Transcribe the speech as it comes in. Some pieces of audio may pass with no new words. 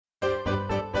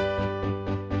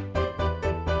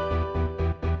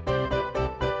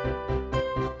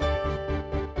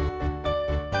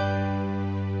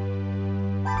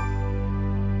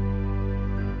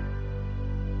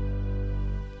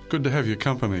Good to have your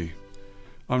company.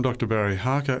 I'm Dr. Barry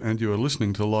Harker and you are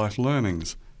listening to Life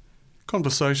Learnings,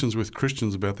 conversations with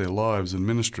Christians about their lives and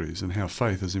ministries and how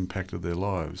faith has impacted their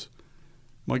lives.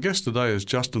 My guest today is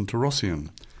Justin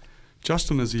Torossian.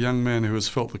 Justin is a young man who has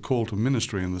felt the call to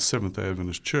ministry in the Seventh-day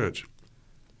Adventist Church.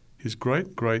 His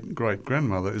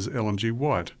great-great-great-grandmother is Ellen G.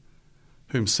 White,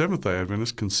 whom Seventh-day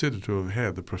Adventists consider to have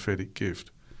had the prophetic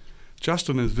gift.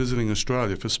 Justin is visiting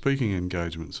Australia for speaking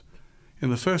engagements. In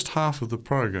the first half of the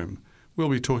program, we'll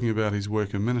be talking about his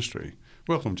work in ministry.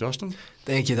 Welcome, Justin.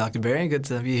 Thank you, Dr. Barry. Good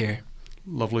to be here.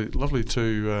 Lovely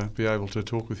to be able to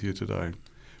talk with you today.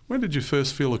 When did you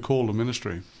first feel a call to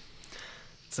ministry?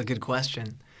 It's a good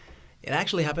question. It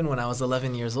actually happened when I was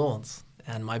 11 years old.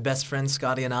 And my best friend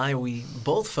Scotty and I, we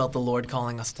both felt the Lord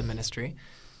calling us to ministry.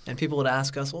 And people would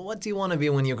ask us, well, what do you want to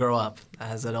be when you grow up?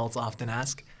 As adults often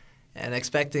ask. And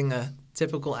expecting a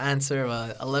typical answer of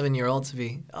an 11-year-old to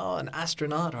be, an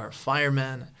astronaut or a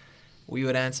fireman, we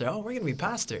would answer, we're going to be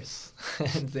pastors.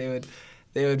 And they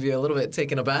would be a little bit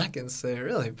taken aback and say,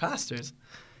 really, pastors?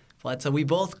 But we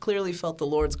both clearly felt the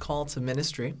Lord's call to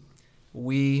ministry.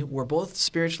 We were both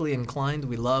spiritually inclined.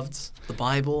 We loved the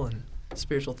Bible and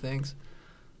spiritual things.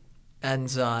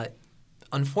 And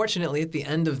unfortunately, at the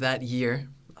end of that year,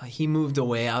 he moved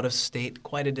away out of state,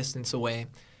 quite a distance away.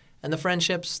 And the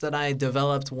friendships that I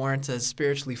developed weren't as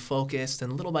spiritually focused,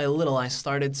 and little by little I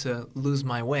started to lose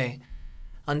my way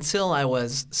until I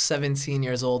was 17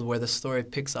 years old, where the story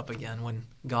picks up again when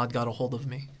God got a hold of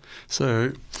me.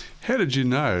 So how did you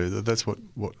know that that's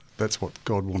what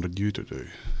God wanted you to do?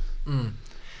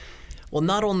 Well,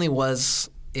 not only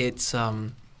was it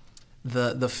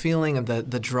the feeling and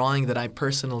the drawing that I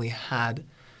personally had,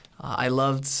 I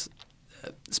loved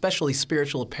especially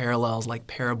spiritual parallels like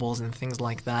parables and things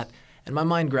like that. And my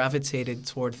mind gravitated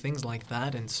toward things like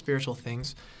that and spiritual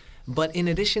things. But in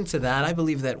addition to that, I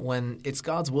believe that when it's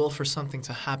God's will for something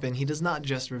to happen, he does not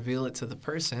just reveal it to the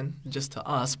person, just to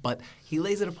us, but he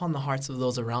lays it upon the hearts of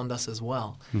those around us as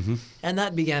well. Mm-hmm. And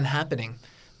that began happening.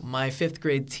 My fifth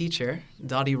grade teacher,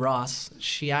 Dottie Ross,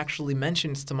 she actually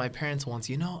mentioned to my parents once,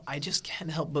 I just can't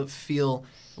help but feel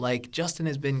like Justin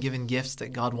has been given gifts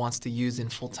that God wants to use in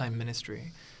full-time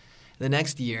ministry. The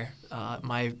next year,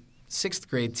 my sixth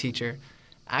grade teacher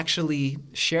actually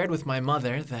shared with my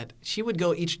mother that she would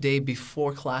go each day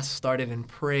before class started and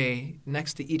pray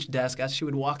next to each desk. As she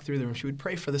would walk through the room, she would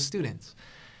pray for the students.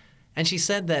 And she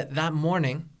said that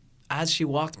morning, as she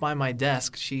walked by my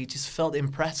desk, she just felt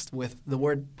impressed with the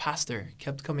word pastor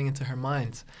kept coming into her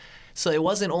mind. So it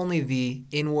wasn't only the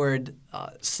inward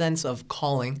sense of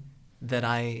calling that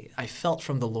I felt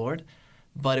from the Lord,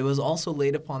 but it was also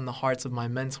laid upon the hearts of my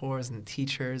mentors and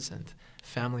teachers and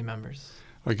family members.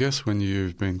 I guess when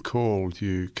you've been called,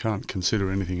 you can't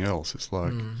consider anything else. It's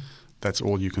like that's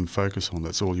all you can focus on.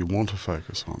 That's all you want to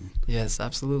focus on. Yes,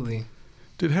 absolutely.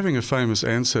 Did having a famous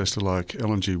ancestor like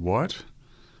Ellen G. White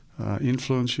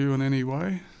influence you in any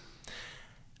way?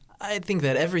 I think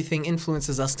that everything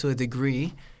influences us to a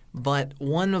degree, but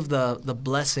one of the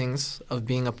blessings of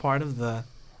being a part of the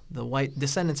white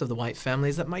descendants of the White family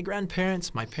is that my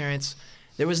grandparents, my parents,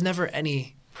 there was never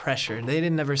any pressure. They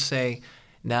didn't ever say,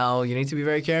 now you need to be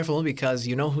very careful because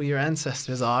you know who your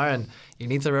ancestors are and you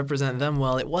need to represent them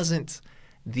well. It wasn't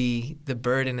the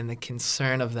burden and the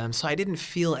concern of them. So I didn't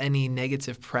feel any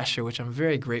negative pressure, which I'm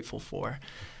very grateful for.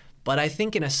 But I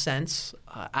think in a sense,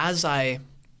 as I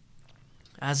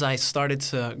started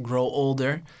to grow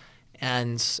older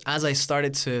and as I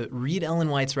started to read Ellen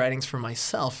White's writings for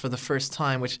myself for the first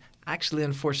time, which actually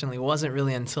unfortunately wasn't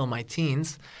really until my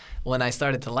teens when I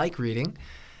started to like reading,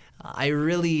 I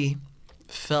really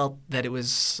felt that it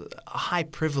was a high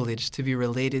privilege to be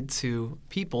related to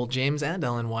people, James and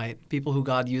Ellen White, people who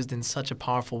God used in such a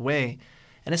powerful way,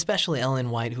 and especially Ellen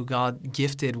White, who God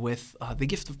gifted with the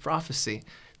gift of prophecy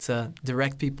to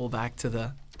direct people back to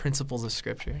the principles of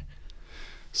Scripture.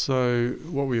 So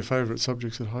what were your favorite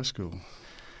subjects at high school?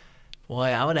 Boy,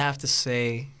 I would have to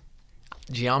say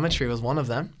geometry was one of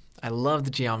them. I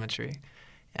loved geometry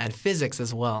and physics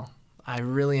as well. I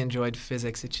really enjoyed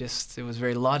physics. It was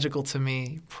very logical to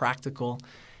me, practical,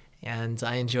 and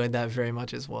I enjoyed that very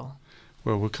much as well.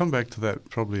 Well, we'll come back to that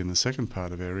probably in the second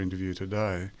part of our interview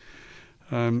today.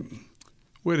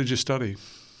 Where did you study?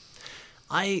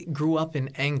 I grew up in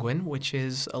Angwin, which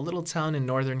is a little town in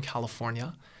Northern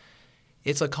California.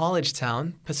 It's a college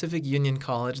town. Pacific Union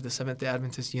College, the Seventh-day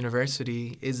Adventist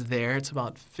University, is there. It's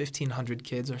about 1,500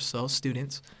 kids or so,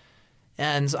 students.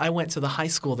 And I went to the high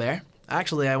school there.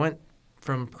 Actually, I went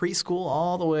from preschool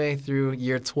all the way through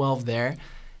year 12 there.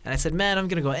 And I said, man, I'm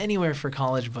going to go anywhere for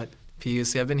college but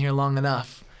PUC. I've been here long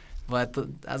enough. But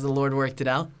as the Lord worked it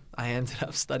out, I ended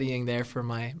up studying there for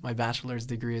my bachelor's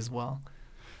degree as well.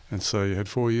 And so you had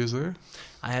 4 years there?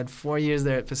 I had 4 years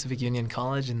there at Pacific Union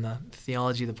College in the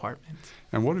theology department.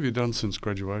 And what have you done since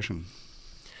graduation?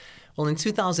 Well, in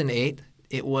 2008,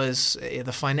 it was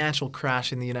the financial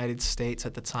crash in the United States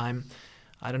at the time.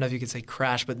 I don't know if you could say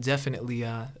crash, but definitely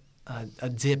a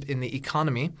dip in the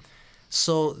economy.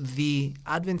 So the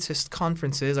Adventist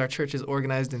conferences, our church is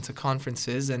organized into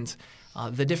conferences, and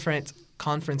the different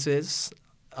conferences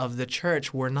of the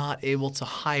church were not able to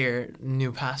hire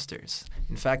new pastors.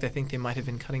 In fact, I think they might have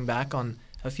been cutting back on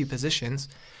a few positions.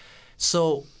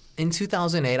 So in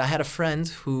 2008, I had a friend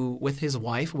who, with his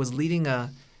wife, was leading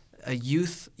a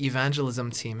youth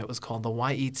evangelism team. It was called the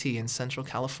YET in Central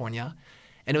California.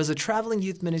 And it was a traveling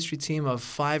youth ministry team of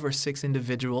 5 or 6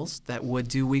 individuals that would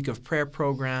do week of prayer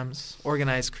programs,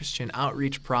 organize Christian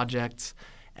outreach projects,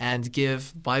 and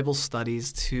give Bible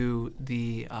studies to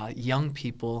the young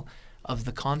people of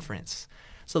the conference.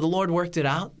 So the Lord worked it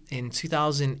out in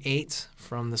 2008,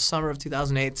 from the summer of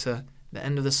 2008 to the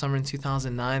end of the summer in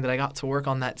 2009, that I got to work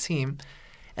on that team.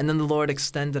 And then the Lord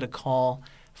extended a call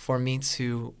for me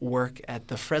to work at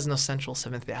the Fresno Central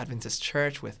Seventh-day Adventist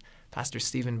Church with Pastor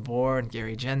Stephen Bohr and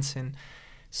Gary Jensen.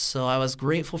 So I was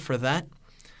grateful for that.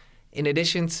 In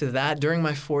addition to that, during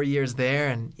my 4 years there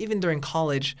and even during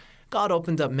college, God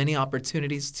opened up many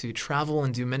opportunities to travel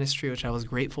and do ministry, which I was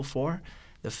grateful for.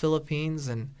 The Philippines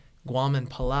and Guam and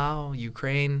Palau,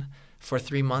 Ukraine for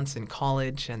 3 months in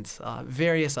college, and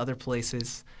various other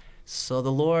places. So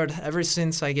the Lord, ever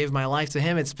since I gave my life to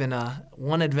Him, it's been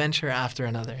one adventure after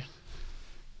another.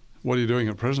 What are you doing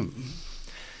at present?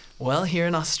 Well, here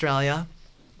in Australia,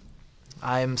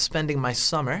 I'm spending my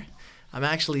summer. I'm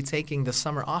actually taking the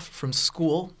summer off from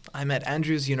school. I'm at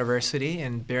Andrews University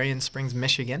in Berrien Springs,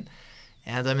 Michigan,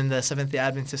 and I'm in the Seventh-day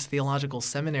Adventist Theological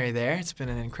Seminary there. It's been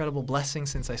an incredible blessing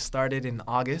since I started in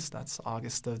August. That's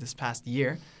August of this past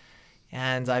year.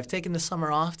 And I've taken the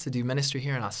summer off to do ministry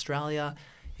here in Australia,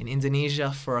 in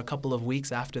Indonesia for a couple of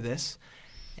weeks after this,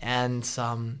 and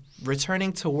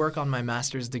returning to work on my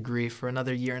master's degree for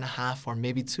another 1.5 or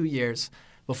maybe 2 years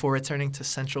before returning to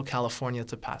Central California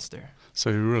to pastor. So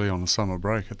you're really on a summer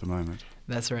break at the moment.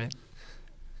 That's right.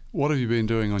 What have you been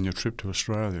doing on your trip to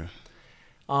Australia?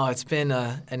 Oh, it's been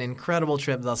an incredible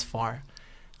trip thus far.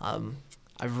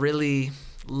 I've really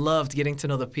loved getting to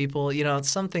know the people. You know, it's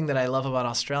something that I love about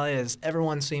Australia is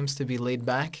everyone seems to be laid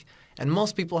back, and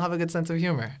most people have a good sense of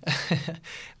humor,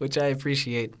 which I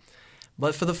appreciate.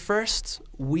 But for the first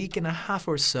 1.5 weeks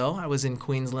or so, I was in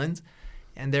Queensland,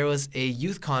 and there was a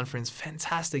youth conference,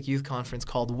 fantastic youth conference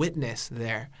called Witness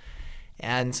there.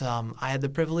 And I had the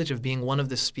privilege of being one of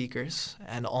the speakers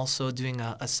and also doing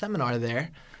a seminar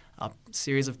there, a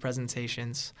series of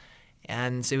presentations.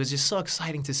 And it was just so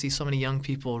exciting to see so many young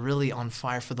people really on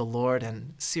fire for the Lord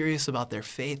and serious about their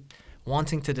faith,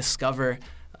 wanting to discover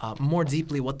more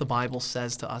deeply what the Bible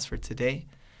says to us for today.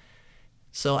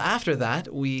 So after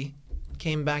that, we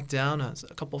came back down, a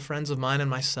couple friends of mine and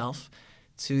myself,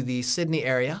 to the Sydney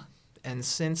area. And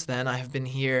since then, I have been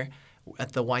here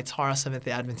at the Waitara Seventh-day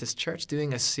Adventist Church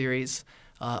doing a series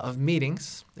of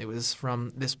meetings. It was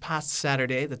from this past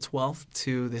Saturday, the 12th,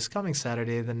 to this coming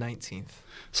Saturday, the 19th.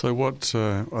 So what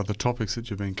are the topics that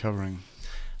you've been covering?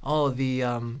 Oh, the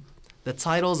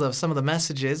titles of some of the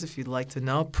messages, if you'd like to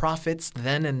know: Prophets,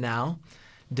 Then and Now;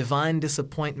 Divine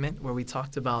Disappointment, where we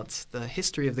talked about the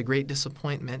history of the Great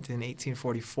Disappointment in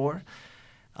 1844.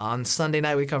 On Sunday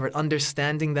night, we covered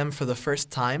Understanding Them for the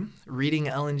First Time, reading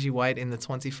Ellen G. White in the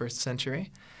 21st Century.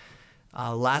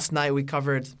 Last night, we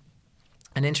covered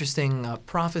an interesting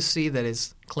prophecy that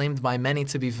is claimed by many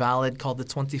to be valid, called the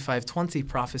 2520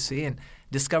 prophecy, and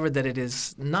discovered that it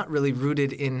is not really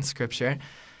rooted in Scripture.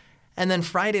 And then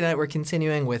Friday night, we're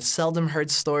continuing with Seldom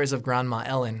Heard Stories of Grandma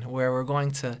Ellen, where we're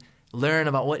going to learn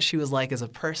about what she was like as a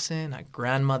person, a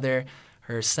grandmother,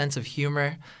 her sense of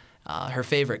humor, her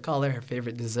favorite color, her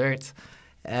favorite dessert,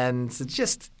 and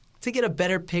just to get a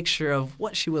better picture of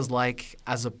what she was like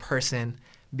as a person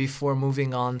before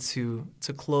moving on to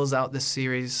close out the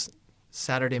series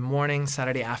Saturday morning,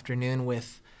 Saturday afternoon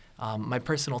with my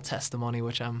personal testimony,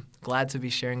 which I'm glad to be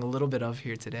sharing a little bit of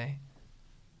here today.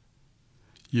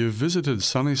 You visited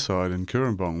Sunnyside in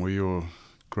Cooranbong, where your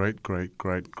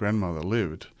great-great-great-grandmother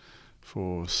lived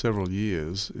for several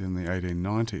years in the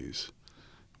 1890s.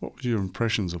 What were your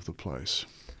impressions of the place?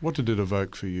 What did it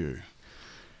evoke for you?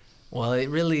 Well, it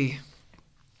really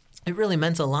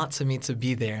meant a lot to me to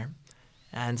be there.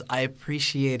 And I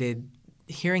appreciated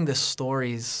hearing the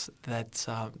stories that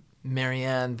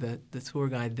Marianne, the tour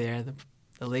guide there,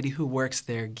 the lady who works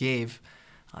there, gave,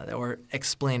 or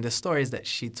explained, the stories that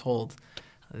she told.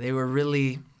 They were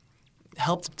really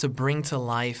helped to bring to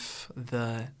life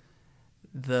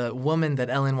the woman that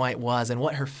Ellen White was and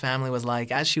what her family was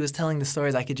like. As she was telling the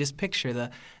stories, I could just picture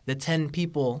the 10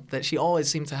 people that she always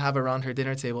seemed to have around her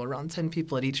dinner table, around 10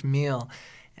 people at each meal.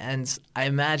 And I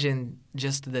imagine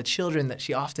just the children that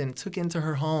she often took into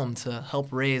her home to help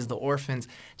raise, the orphans,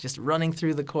 just running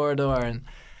through the corridor. And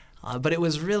but it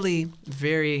was really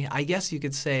very, I guess you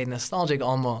could say, nostalgic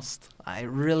almost. I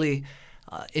really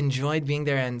enjoyed being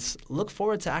there and look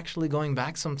forward to actually going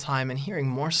back sometime and hearing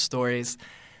more stories.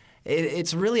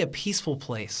 It's really a peaceful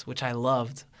place, which I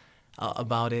loved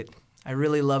about it. I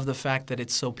really love the fact that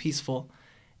it's so peaceful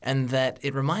and that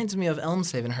it reminds me of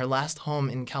Elmshaven, her last home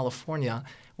in California,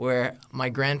 where my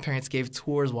grandparents gave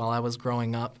tours while I was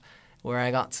growing up, where I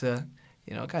got to,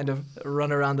 kind of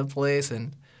run around the place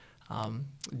and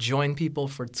join people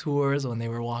for tours when they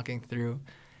were walking through.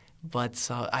 But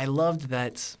I loved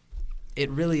that it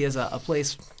really is a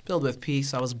place filled with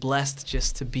peace. I was blessed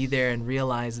just to be there and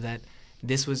realize that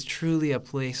this was truly a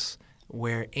place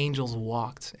where angels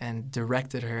walked and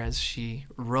directed her as she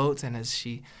wrote and as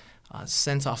she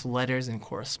sent off letters and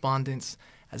correspondence,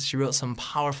 as she wrote some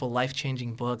powerful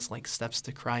life-changing books like Steps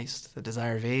to Christ, The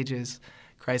Desire of Ages,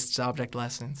 Christ's Object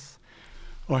Lessons.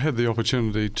 I had the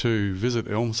opportunity to visit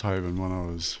Elmshaven when I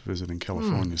was visiting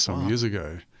California some years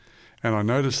ago, and I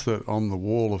noticed that on the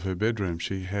wall of her bedroom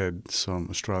she had some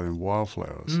Australian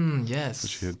wildflowers Yes. that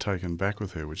she had taken back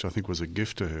with her, which I think was a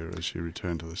gift to her as she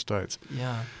returned to the States.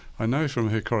 Yeah. I know from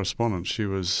her correspondence she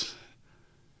was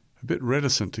a bit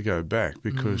reticent to go back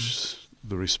because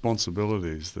the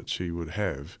responsibilities that she would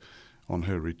have on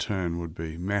her return would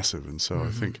be massive, and so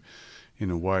I think in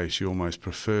a way she almost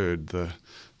preferred the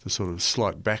sort of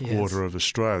slight backwater of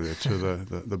Australia to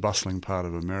the bustling part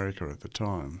of America at the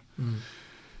time.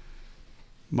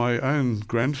 My own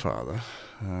grandfather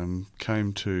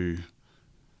came to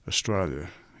Australia.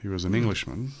 He was an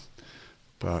Englishman,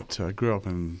 but grew up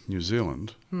in New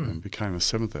Zealand and became a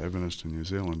Seventh-day Adventist in New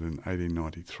Zealand in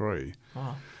 1893.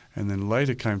 Wow. And then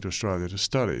later came to Australia to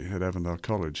study at Avondale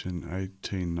College in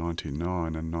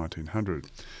 1899 and 1900.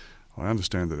 I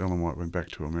understand that Ellen White went back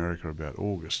to America about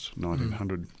August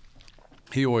 1900.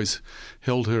 He always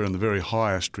held her in the very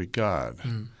highest regard,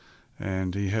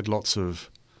 and he had lots of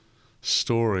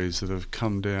stories that have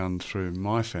come down through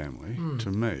my family to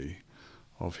me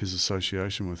of his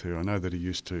association with her. I know that he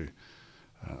used to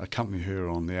accompany her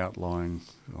on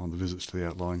the visits to the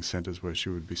outlying centres where she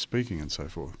would be speaking and so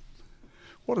forth.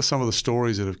 What are some of the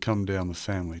stories that have come down the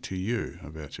family to you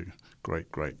about your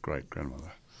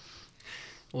great-great-great-grandmother?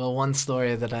 Well, one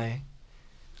story that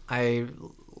I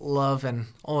love and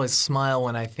always smile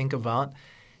when I think about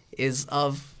is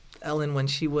of Ellen when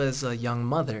she was a young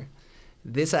mother.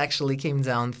 This actually came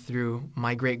down through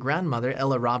my great-grandmother,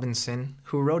 Ella Robinson,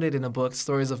 who wrote it in a book,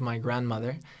 Stories of My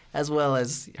Grandmother, as well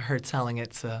as her telling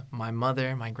it to my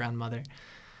mother, my grandmother.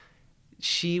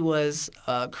 She was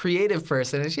a creative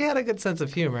person, and she had a good sense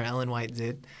of humor, Ellen White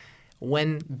did.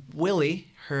 When Willie,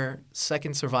 her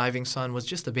second surviving son, was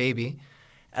just a baby,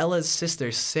 Ella's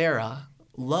sister, Sarah,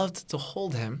 loved to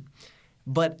hold him,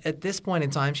 but at this point in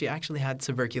time, she actually had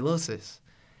tuberculosis.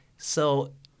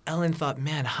 So Ellen thought,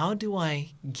 man, how do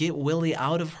I get Willie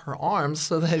out of her arms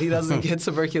so that he doesn't get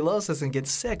tuberculosis and get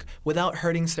sick without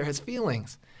hurting Sarah's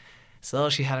feelings? So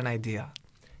she had an idea.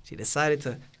 She decided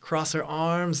to cross her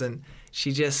arms, and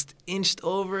she just inched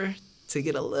over to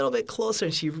get a little bit closer,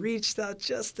 and she reached out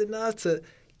just enough to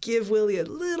give Willie a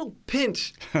little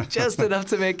pinch, just enough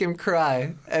to make him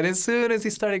cry. And as soon as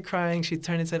he started crying, she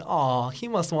turned and said, "Oh, he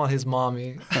must want his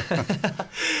mommy."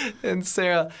 And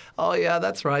Sarah, "Oh, yeah,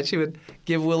 that's right." She would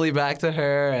give Willie back to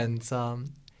her, and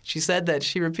she said that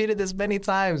she repeated this many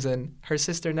times, and her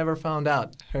sister never found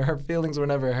out. Her feelings were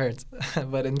never hurt.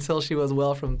 But until she was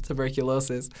well from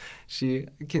tuberculosis, she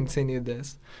continued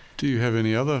this. Do you have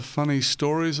any other funny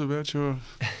stories about your...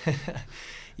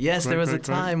 Yes, there was a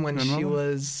time when she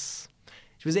was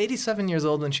 87 years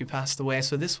old when she passed away,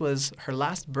 so this was her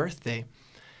last birthday.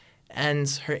 And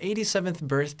her 87th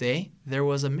birthday, there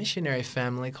was a missionary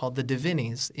family called the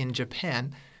Divinis in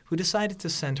Japan who decided to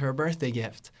send her a birthday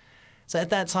gift. So at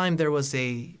that time, there was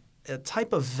a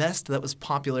type of vest that was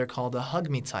popular called a Hug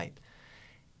Me Tight.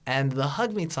 And the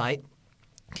Hug Me Tight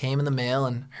came in the mail,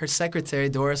 and her secretary,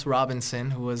 Doris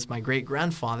Robinson, who was my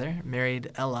great-grandfather,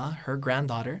 married Ella, her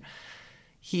granddaughter.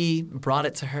 He brought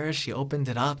it to her. She opened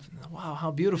it up. Wow, how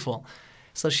beautiful.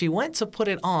 So she went to put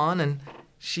it on, and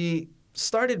she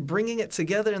started bringing it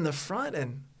together in the front,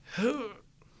 and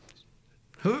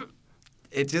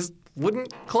it just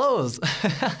wouldn't close.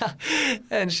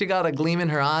 And she got a gleam in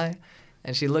her eye,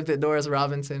 and she looked at Doris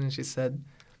Robinson, and she said,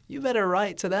 "You better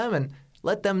write to them and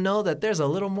let them know that there's a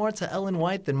little more to Ellen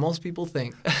White than most people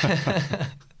think.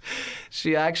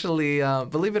 She actually,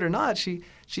 believe it or not, she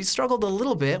struggled a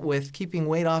little bit with keeping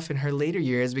weight off in her later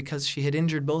years because she had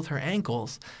injured both her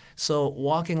ankles. So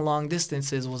walking long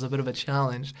distances was a bit of a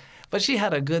challenge. But she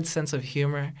had a good sense of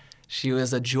humor. She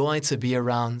was a joy to be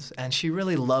around, and she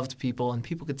really loved people, and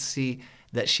people could see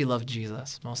that she loved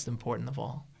Jesus, most important of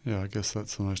all. Yeah, I guess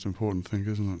that's the most important thing,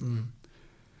 isn't it?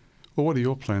 Well, what are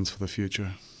your plans for the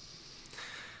future?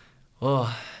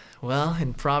 Oh, well,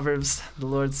 in Proverbs, the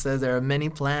Lord says there are many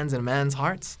plans in man's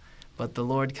hearts, but the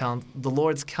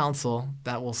Lord's counsel,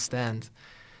 that will stand.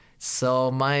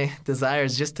 So my desire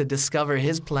is just to discover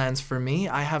His plans for me.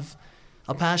 I have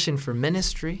a passion for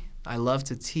ministry. I love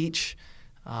to teach.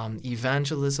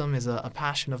 Evangelism is a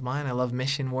passion of mine. I love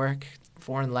mission work,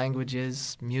 foreign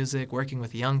languages, music, working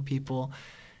with young people.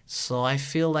 So I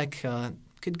feel like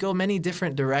could go many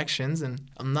different directions, and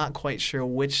I'm not quite sure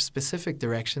which specific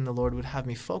direction the Lord would have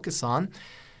me focus on.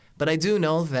 But I do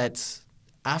know that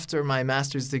after my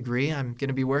master's degree, I'm going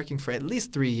to be working for at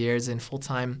least 3 years in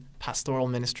full-time pastoral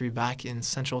ministry back in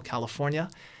Central California,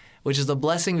 which is a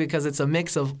blessing because it's a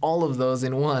mix of all of those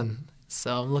in one.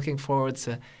 So I'm looking forward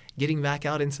to getting back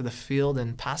out into the field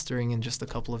and pastoring in just a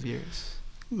couple of years.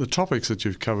 The topics that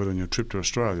you've covered on your trip to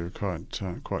Australia are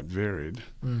quite varied.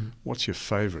 What's your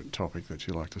favourite topic that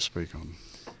you like to speak on?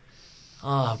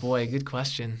 Oh, boy, good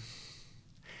question.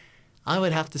 I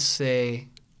would have to say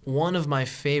one of my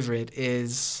favorite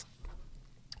is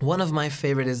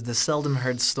the seldom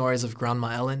heard stories of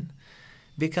Grandma Ellen,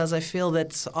 because I feel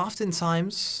that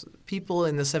oftentimes people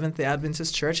in the Seventh-day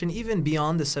Adventist Church and even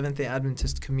beyond the Seventh-day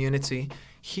Adventist community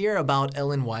hear about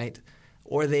Ellen White,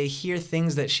 or they hear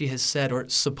things that she has said or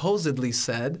supposedly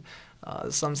said.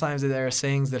 Sometimes there are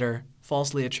sayings that are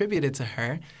falsely attributed to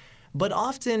her. But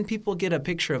often people get a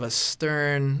picture of a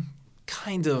stern,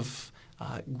 kind of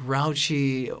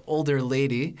grouchy older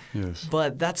lady. Yes.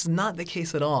 But that's not the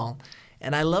case at all.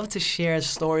 And I love to share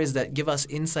stories that give us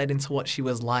insight into what she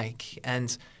was like,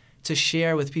 and to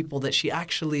share with people that she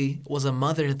actually was a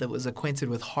mother that was acquainted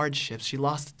with hardships. She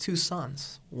lost 2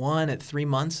 sons, one at 3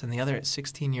 months and the other at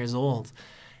 16 years old.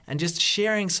 And just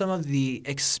sharing some of the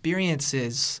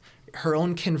experiences, her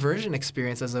own conversion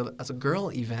experience as a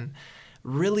girl even,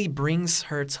 really brings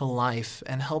her to life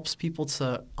and helps people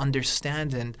to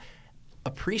understand and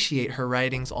appreciate her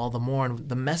writings all the more and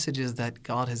the messages that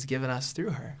God has given us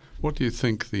through her. What do you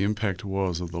think the impact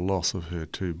was of the loss of her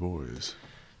 2 boys?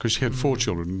 Because she had 4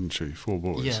 children, didn't she? 4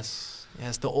 boys. Yes.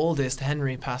 The oldest,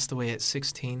 Henry, passed away at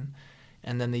 16,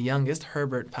 and then the youngest,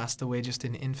 Herbert, passed away just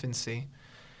in infancy.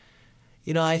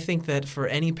 You know, I think that for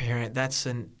any parent, that's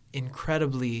an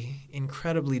incredibly,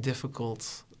 incredibly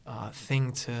difficult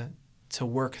thing to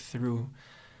work through.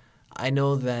 I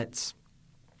know that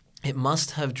it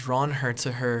must have drawn her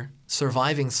to her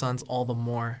surviving sons all the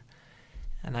more.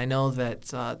 And I know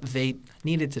that they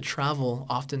needed to travel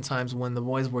oftentimes when the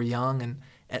boys were young, and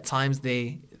at times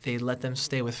they let them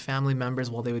stay with family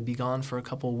members while they would be gone for a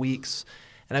couple weeks.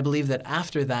 And I believe that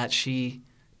after that, she,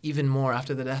 even more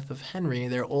after the death of Henry,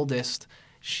 their oldest,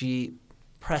 she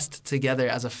pressed together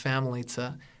as a family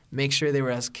to make sure they were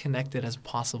as connected as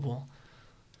possible.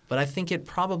 But I think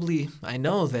I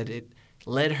know that it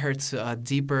led her to a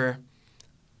deeper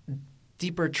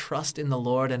trust in the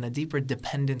Lord and a deeper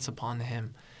dependence upon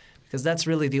Him. Because that's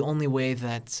really the only way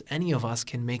that any of us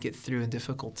can make it through in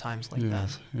difficult times like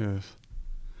that. Yes.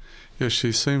 Yes,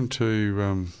 she seemed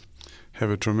to have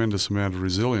a tremendous amount of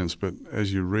resilience, but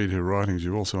as you read her writings,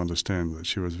 you also understand that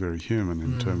she was very human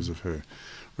in terms of her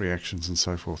reactions and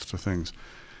so forth to things.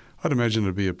 I'd imagine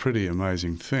it'd be a pretty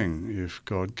amazing thing if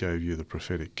God gave you the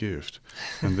prophetic gift,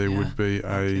 and there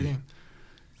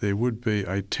would be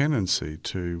a tendency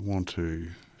to want to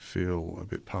feel a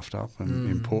bit puffed up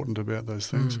and important about those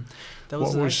things.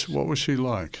 What was she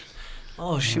like?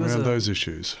 Oh, she was around those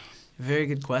issues. Very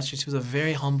good question. She was a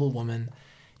very humble woman.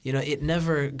 You know, it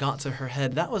never got to her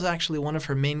head. That was actually one of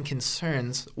her main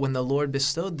concerns when the Lord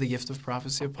bestowed the gift of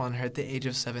prophecy upon her at the age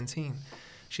of 17.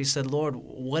 She said, Lord,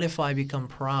 what if I become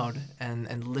proud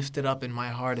and lifted up in my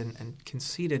heart and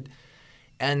conceited?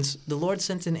 And the Lord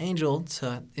sent an angel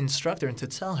to instruct her and to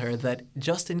tell her that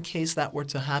just in case that were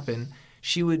to happen,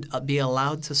 she would be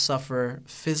allowed to suffer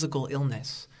physical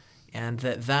illness, and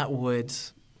that would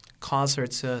cause her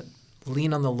to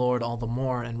lean on the Lord all the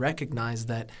more and recognize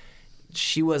that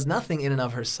she was nothing in and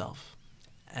of herself.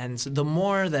 And the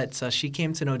more that she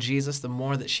came to know Jesus, the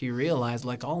more that she realized,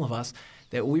 like all of us,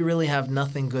 that we really have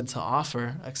nothing good to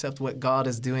offer except what God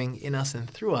is doing in us and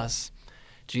through us.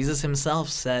 Jesus Himself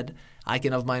said, I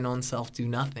can of mine own self do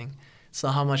nothing. So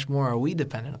how much more are we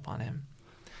dependent upon Him?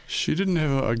 She didn't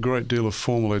have a great deal of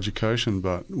formal education,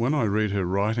 but when I read her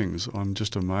writings, I'm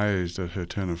just amazed at her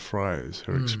turn of phrase,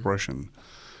 her expression,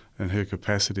 and her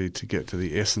capacity to get to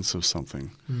the essence of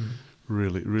something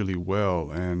really, really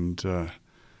well. And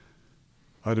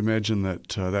I'd imagine that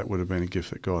that would have been a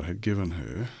gift that God had given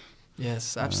her.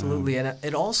 Yes, absolutely. And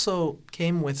it also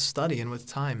came with study and with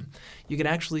time. You can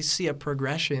actually see a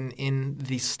progression in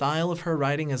the style of her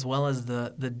writing as well as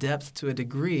the depth to a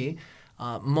degree.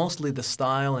 Mostly the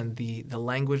style and the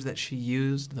language that she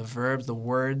used, the verbs, the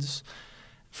words,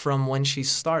 from when she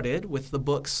started with the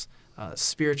books,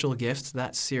 Spiritual Gifts,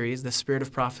 that series, The Spirit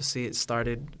of Prophecy.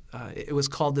 It was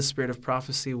called The Spirit of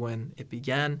Prophecy when it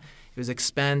began. It was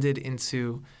expanded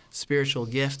into Spiritual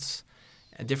Gifts,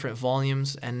 different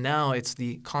volumes, and now it's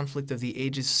the Conflict of the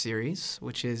Ages series,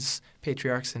 which is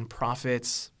Patriarchs and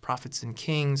Prophets, Prophets and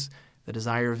Kings, The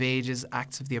Desire of Ages,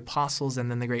 Acts of the Apostles, and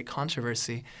then the Great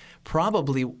Controversy. I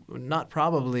believe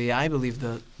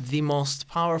the most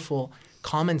powerful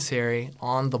commentary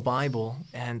on the Bible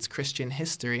and Christian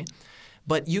history.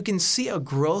 But you can see a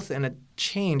growth and a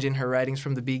change in her writings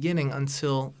from the beginning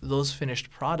until those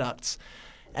finished products.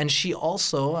 And she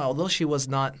also, although she was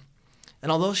not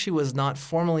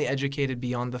formally educated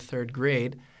beyond the third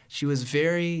grade, she was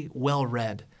very well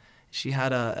read. She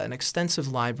had an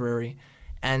extensive library,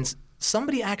 and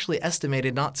somebody actually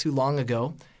estimated not too long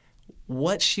ago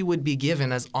what she would be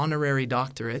given as honorary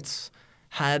doctorates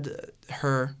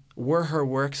were her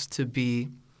works to be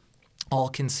all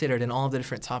considered and all the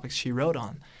different topics she wrote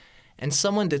on. And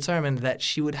someone determined that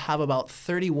she would have about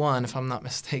 31, if I'm not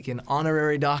mistaken,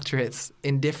 honorary doctorates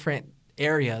in different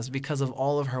areas because of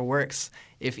all of her works,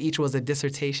 if each was a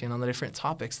dissertation on the different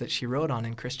topics that she wrote on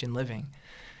in Christian living.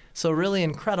 So really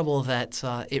incredible that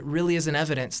it really is an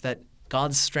evidence that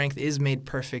God's strength is made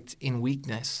perfect in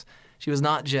weakness. She was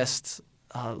not just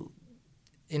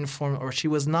she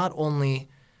was not only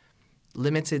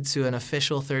limited to an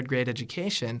official third grade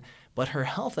education, but her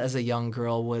health as a young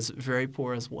girl was very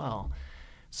poor as well.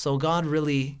 So God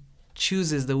really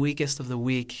chooses the weakest of the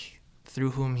weak through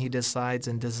whom he decides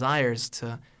and desires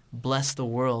to bless the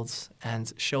world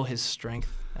and show his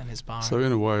strength and his power. So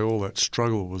in a way, all that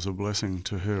struggle was a blessing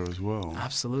to her as well.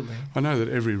 Absolutely. I know that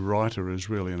every writer is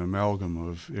really an amalgam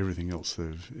of everything else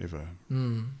they've ever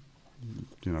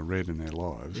read in their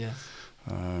lives. Yes.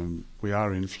 We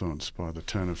are influenced by the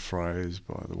turn of phrase,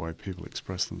 by the way people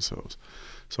express themselves.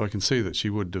 So I can see that she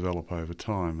would develop over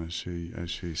time as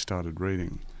she started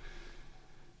reading.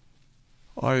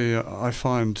 I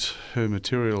find her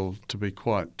material to be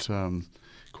quite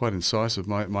incisive.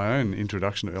 My own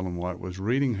introduction to Ellen White was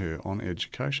reading her on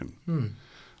education.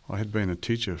 I had been a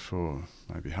teacher for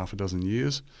maybe half a dozen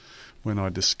years when I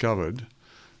discovered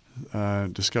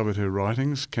her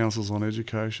writings, Counsels on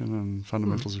Education and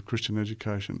Fundamentals of Christian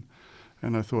Education.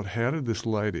 And I thought, how did this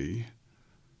lady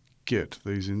get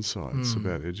these insights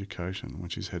about education when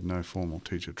she's had no formal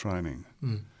teacher training?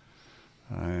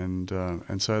 And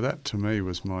so that to me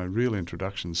was my real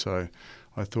introduction. So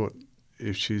I thought,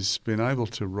 if she's been able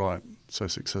to write so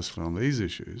successfully on these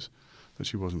issues that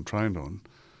she wasn't trained on,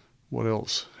 what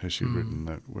else has she written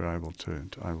that we're able to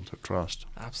trust?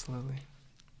 Absolutely.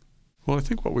 Well, I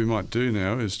think what we might do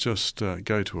now is just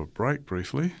go to a break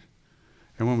briefly,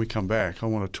 and when we come back, I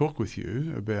want to talk with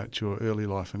you about your early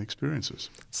life and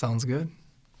experiences. Sounds good.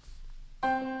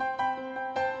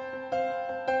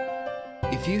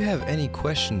 If you have any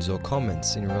questions or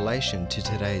comments in relation to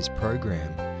today's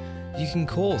program, you can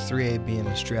call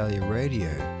 3ABN Australia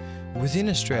Radio within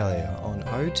Australia on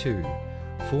 02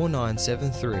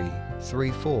 4973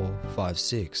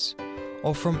 3456,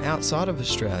 or from outside of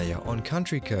Australia on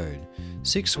country code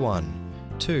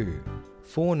 612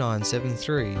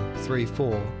 4973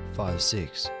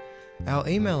 3456. Our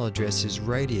email address is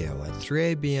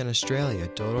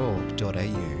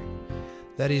radio@3abnaustralia.org.au.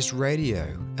 That is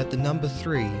radio at the number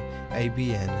 3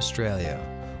 ABN Australia,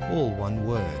 all one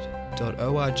word,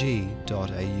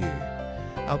 .org.au.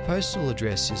 Our postal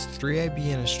address is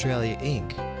 3ABN Australia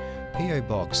Inc., PO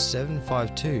Box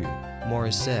 752,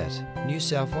 Morisset, New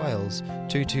South Wales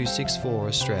 2264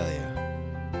 Australia.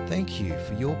 Thank you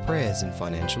for your prayers and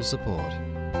financial support.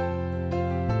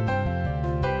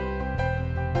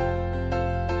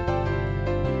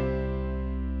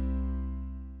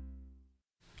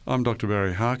 I'm Dr.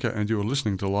 Barry Harker, and you are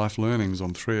listening to Life Learnings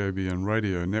on 3ABN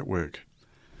Radio Network.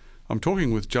 I'm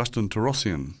talking with Justin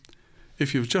Torossian.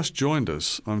 If you've just joined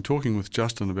us, I'm talking with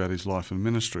Justin about his life and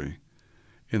ministry.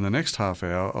 In the next half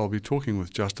hour, I'll be talking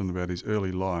with Justin about his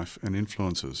early life and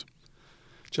influences.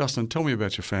 Justin, tell me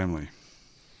about your family.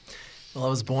 Well, I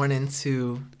was born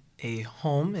into a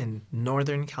home in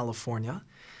Northern California.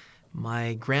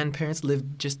 My grandparents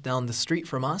lived just down the street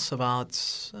from us, about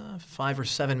 5 or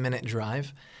 7 minute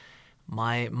drive.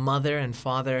 My mother and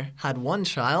father had one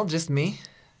child, just me,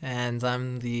 and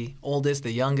I'm the oldest,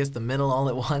 the youngest, the middle, all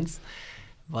at once.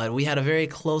 But we had a very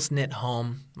close-knit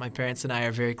home. My parents and I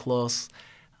are very close.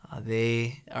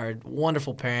 They are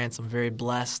wonderful parents. I'm very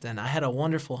blessed. And I had a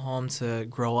wonderful home to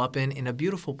grow up in a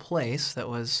beautiful place that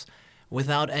was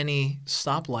without any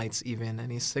stoplights even,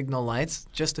 any signal lights,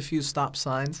 just a few stop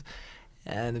signs,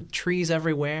 and trees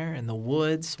everywhere, and the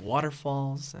woods,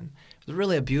 waterfalls. And it was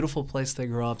really a beautiful place to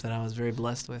grow up that I was very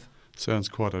blessed with. Sounds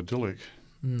quite idyllic.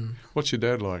 What's your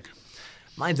dad like?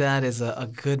 My dad is a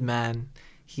good man.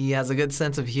 He has a good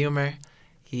sense of humor.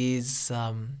 He's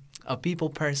a people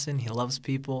person. He loves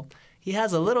people. He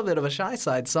has a little bit of a shy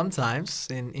side sometimes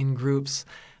in groups,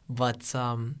 but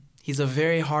he's a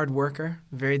very hard worker,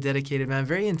 very dedicated man,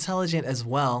 very intelligent as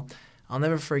well. I'll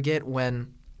never forget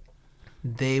when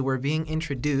they were being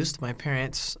introduced, my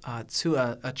parents, to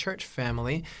a church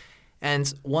family,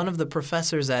 and one of the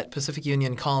professors at Pacific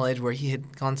Union College, where he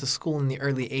had gone to school in the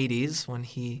early 80s when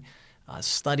he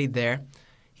studied there,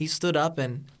 he stood up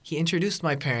and he introduced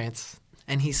my parents.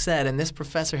 And he said, and this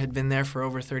professor had been there for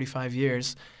over 35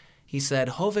 years, he said,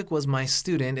 Hovik was my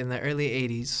student in the early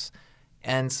 80s,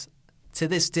 and to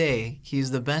this day, he's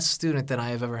the best student that I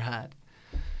have ever had.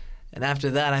 And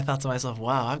after that, I thought to myself,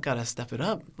 wow, I've got to step it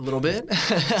up a little bit.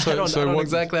 I don't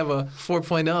exactly have a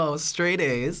 4.0 straight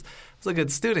A's. I was a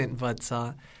good student, but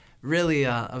really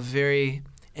a very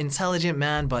intelligent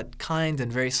man, but kind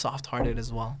and very soft-hearted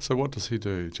as well. So what does he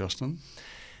do, Justin?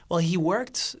 Well, he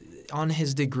worked on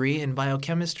his degree in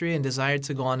biochemistry and desired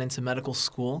to go on into medical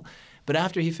school. But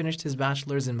after he finished his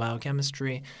bachelor's in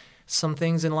biochemistry, some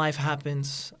things in life happened.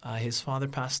 His father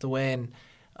passed away and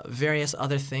various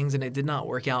other things, and it did not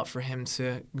work out for him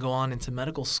to go on into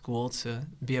medical school to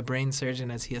be a brain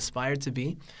surgeon as he aspired to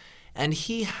be. And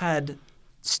he had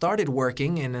started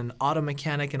working in an auto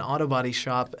mechanic and auto body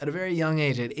shop at a very young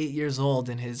age, at 8 years old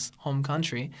in his home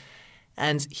country.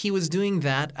 And he was doing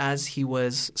that as he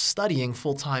was studying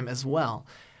full-time as well.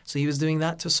 So he was doing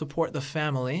that to support the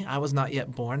family. I was not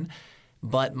yet born,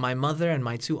 but my mother and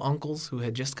my 2 uncles who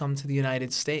had just come to the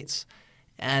United States.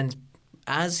 And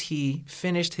as he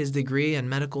finished his degree and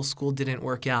medical school didn't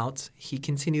work out, he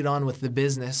continued on with the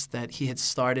business that he had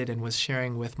started and was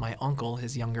sharing with my uncle,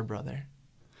 his younger brother.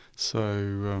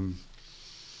 So,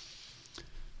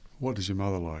 what is your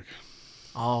mother like?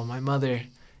 Oh, my mother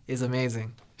is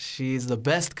amazing. She's the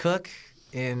best cook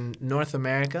in North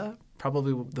America,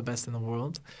 probably the best in the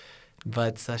world.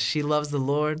 But she loves the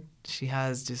Lord. She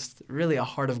has just really a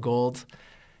heart of gold.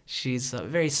 She's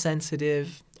very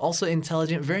sensitive, also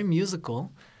intelligent, very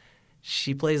musical.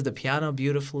 She plays the piano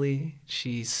beautifully.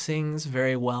 She sings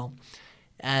very well.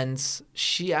 And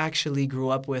she actually grew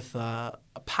up with a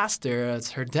pastor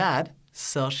as her dad,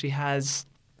 so she has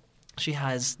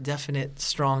definite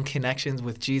strong connections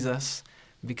with Jesus,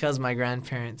 because my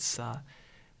grandparents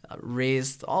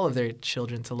raised all of their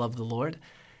children to love the Lord.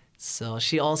 So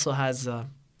she also has a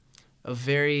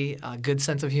very good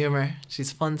sense of humor.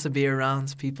 She's fun to be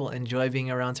around. People enjoy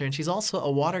being around her. And she's also a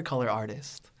watercolor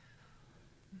artist.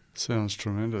 Sounds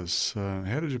tremendous.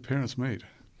 How did your parents meet?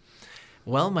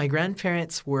 Well, my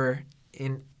grandparents were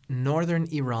in northern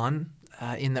Iran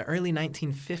in the early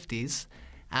 1950s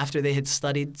after they had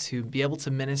studied to be able to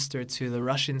minister to the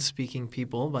Russian-speaking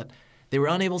people, but they were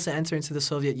unable to enter into the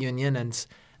Soviet Union, and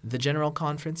the General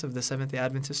Conference of the Seventh-day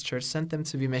Adventist Church sent them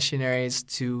to be missionaries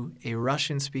to a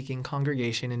Russian-speaking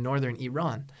congregation in northern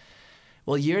Iran.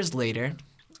 Well, years later,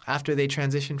 after they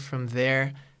transitioned from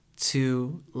there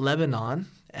to Lebanon,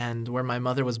 and where my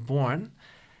mother was born,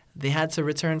 they had to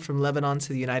return from Lebanon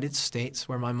to the United States,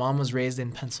 where my mom was raised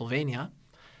in Pennsylvania.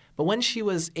 But when she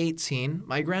was 18,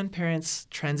 my grandparents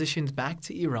transitioned back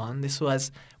to Iran. This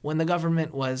was when the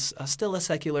government was still a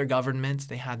secular government.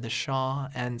 They had the Shah,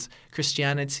 and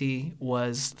Christianity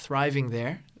was thriving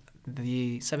there.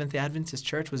 The Seventh-day Adventist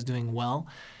Church was doing well,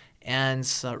 and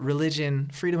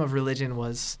freedom of religion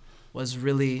was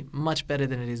really much better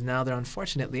than it is now there,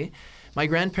 unfortunately. My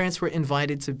grandparents were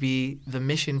invited to be the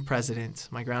mission president.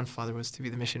 My grandfather was to be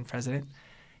the mission president,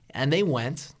 and they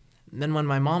went. And then when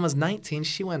my mom was 19,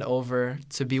 she went over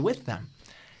to be with them.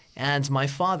 And my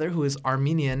father, who is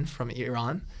Armenian from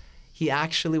Iran, he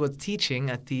actually was teaching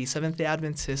at the Seventh-day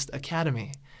Adventist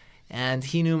Academy. And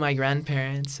he knew my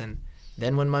grandparents. And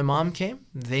then when my mom came,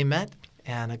 they met.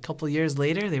 And a couple years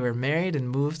later, they were married and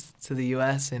moved to the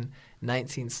U.S. in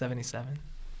 1977.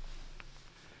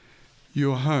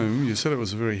 Your home, you said it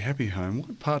was a very happy home.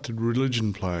 What part did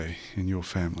religion play in your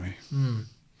family?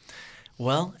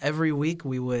 Well, every week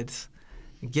we would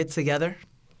get together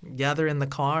gather in the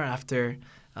car after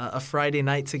a Friday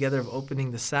night together of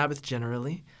opening the Sabbath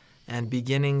generally and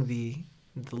beginning the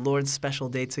Lord's special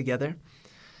day together.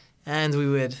 And we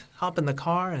would hop in the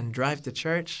car and drive to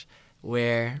church,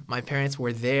 where my parents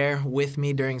were there with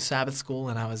me during Sabbath school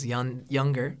when I was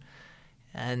younger.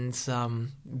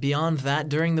 And beyond that,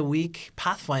 during the week,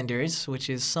 Pathfinders, which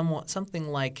is something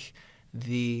like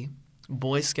the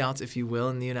Boy Scouts, if you will,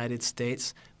 in the United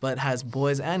States, but has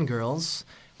boys and girls,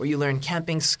 where you learn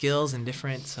camping skills and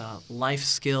different life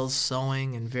skills,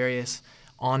 sewing, and various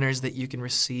honors that you can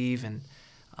receive and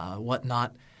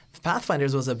whatnot.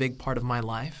 Pathfinders was a big part of my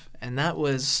life, and that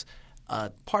was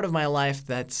part of my life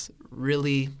that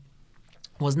really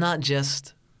was not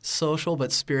just social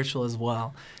but spiritual as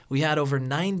well. We had over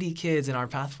 90 kids in our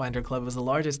Pathfinder Club. It was the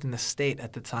largest in the state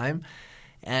at the time.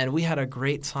 And we had a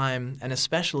great time and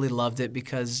especially loved it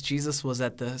because Jesus was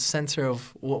at the center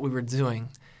of what we were doing.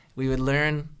 We would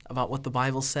learn about what the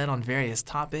Bible said on various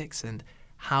topics and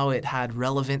how it had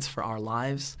relevance for our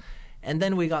lives. And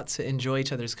then we got to enjoy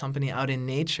each other's company out in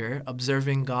nature,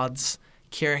 observing God's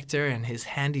character and his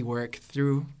handiwork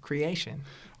through creation.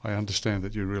 I understand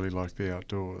that you really like the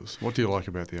outdoors. What do you like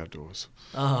about the outdoors?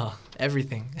 Oh,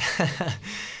 everything.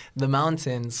 The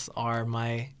mountains are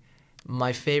my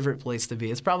favorite place to be.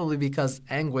 It's probably because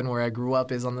Angwin, where I grew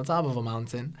up, is on the top of a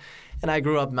mountain. And I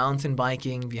grew up mountain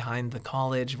biking behind the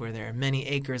college, where there are many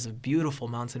acres of beautiful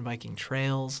mountain biking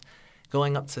trails.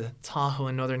 Going up to Tahoe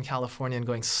in Northern California and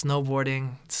going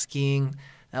snowboarding, skiing.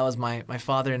 That was my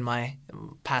father and my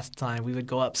pastime. We would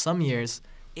go up some years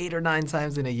 8 or 9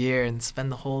 times in a year and spend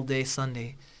the whole day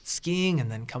Sunday skiing and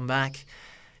then come back.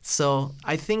 So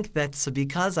I think that's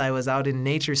because I was out in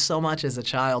nature so much as a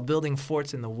child, building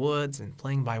forts in the woods and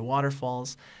playing by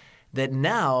waterfalls, that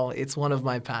now it's one of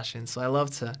my passions. So I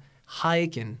love to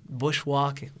hike and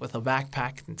bushwalk with a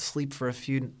backpack and sleep for a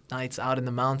few nights out in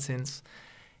the mountains.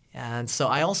 And so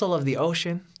I also love the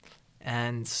ocean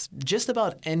and just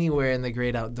about anywhere in the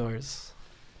great outdoors.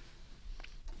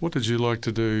 What did you like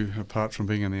to do apart from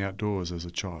being in the outdoors as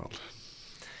a child?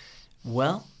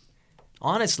 Well,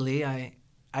 honestly, I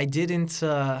didn't,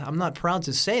 I'm not proud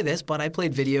to say this, but I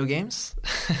played video games.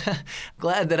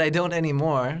 Glad that I don't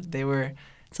anymore. They were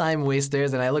time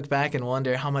wasters, and I look back and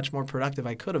wonder how much more productive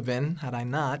I could have been had I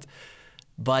not.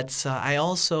 But I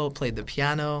also played the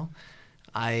piano.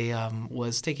 I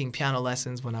was taking piano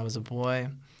lessons when I was a boy.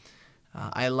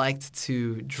 I liked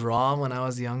to draw when I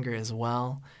was younger as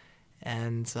well,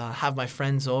 and have my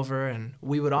friends over, and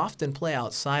we would often play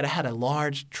outside. I had a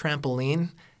large trampoline,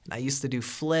 and I used to do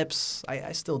flips.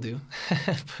 I still do,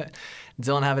 but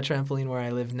don't have a trampoline where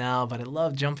I live now, but I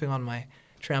love jumping on my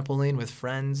trampoline with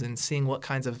friends and seeing what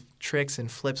kinds of tricks and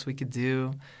flips we could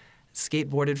do.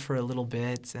 Skateboarded for a little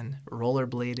bit and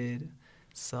rollerbladed.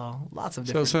 So lots of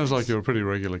different So it sounds things. like you're a pretty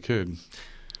regular kid.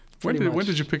 When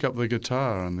did you pick up the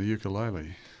guitar and the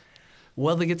ukulele?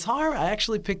 Well, the guitar I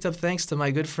actually picked up thanks to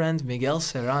my good friend Miguel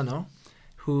Serrano,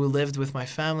 who lived with my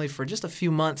family for just a few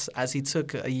months as he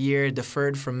took a year,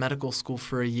 deferred from medical school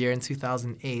for a year in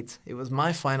 2008. It was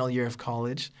my final year of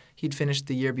college. He'd finished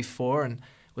the year before and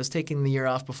was taking the year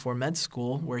off before med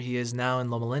school, where he is now in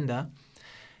Loma Linda.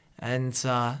 And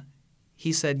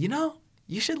he said,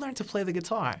 you should learn to play the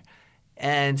guitar.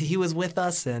 And he was with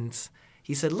us, and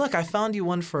he said, look, I found you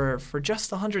one for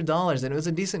just $100, and it was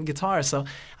a decent guitar. So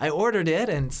I ordered it,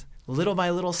 and little by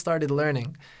little started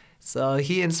learning. So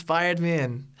he inspired me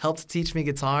and helped teach me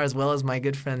guitar, as well as my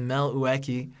good friend Mel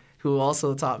Ueki, who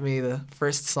also taught me the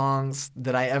first songs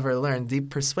that I ever learned, Deep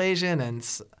Persuasion and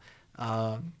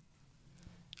Are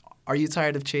You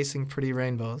Tired of Chasing Pretty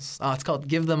Rainbows? Oh, it's called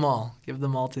Give Them All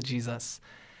to Jesus.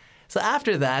 So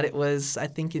after that, it was, I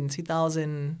think, in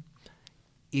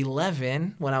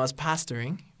 2011 when I was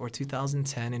pastoring, or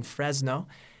 2010 in Fresno,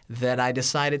 that I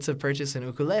decided to purchase an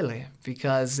ukulele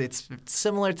because it's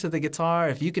similar to the guitar.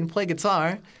 If you can play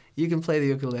guitar, you can play the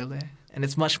ukulele. And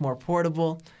it's much more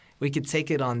portable. We could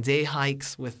take it on day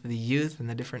hikes with the youth and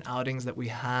the different outings that we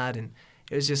had, and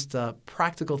it was just a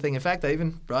practical thing. In fact, I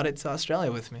even brought it to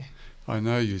Australia with me. I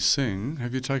know you sing.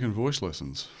 Have you taken voice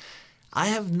lessons? I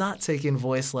have not taken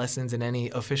voice lessons in any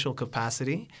official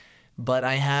capacity, but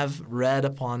I have read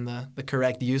upon the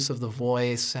correct use of the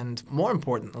voice, and more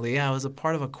importantly, I was a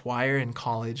part of a choir in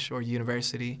college or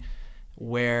university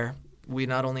where we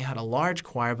not only had a large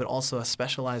choir, but also a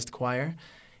specialized choir.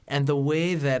 And the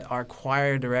way that our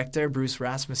choir director, Bruce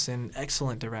Rasmussen,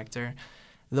 excellent director,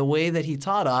 the way that he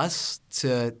taught us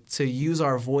to use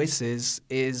our voices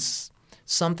is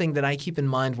something that I keep in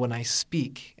mind when I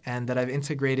speak, and that I've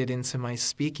integrated into my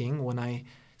speaking when I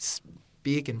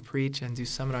speak and preach and do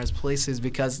seminars places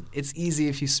because it's easy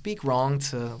if you speak wrong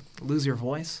to lose your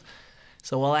voice.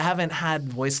 So while I haven't had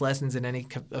voice lessons in any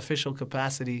official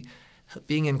capacity,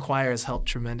 being in choir has helped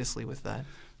tremendously with that.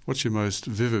 What's your most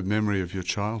vivid memory of your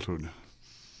childhood?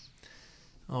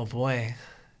 Oh boy,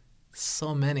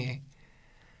 so many.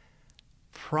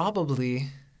 Probably,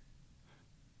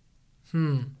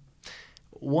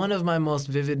 one of my most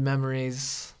vivid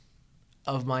memories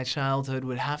of my childhood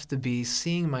would have to be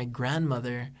seeing my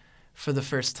grandmother for the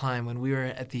first time when we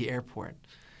were at the airport.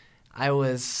 I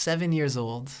was 7 years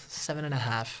old,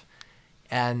 7.5,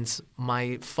 and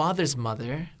my father's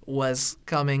mother was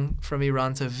coming from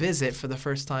Iran to visit for the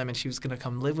first time, and she was going to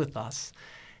come live with us.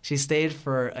 She stayed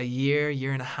for a year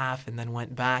and a half, and then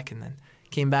went back, and then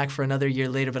came back for another year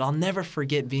later. But I'll never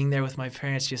forget being there with my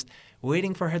parents, just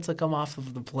waiting for her to come off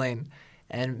of the plane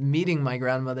and meeting my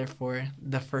grandmother for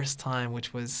the first time,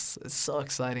 which was so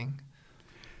exciting.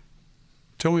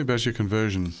 Tell me about your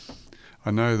conversion.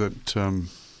 I know that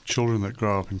children that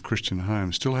grow up in Christian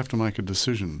homes still have to make a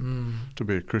decision to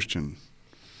be a Christian.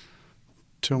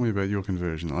 Tell me about your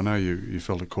conversion. I know you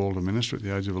felt a call to minister at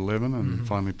the age of 11 and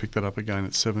finally picked that up again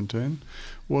at 17.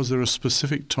 Was there a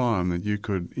specific time that you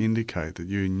could indicate that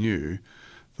you knew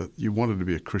that you wanted to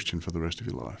be a Christian for the rest of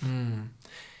your life?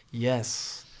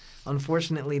 Yes.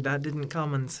 Unfortunately, that didn't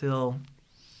come until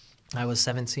I was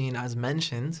 17, as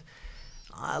mentioned.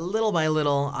 Little by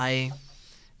little, I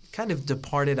kind of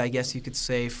departed, I guess you could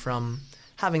say, from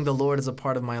having the Lord as a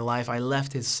part of my life. I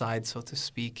left his side, so to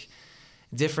speak.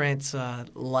 Different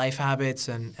life habits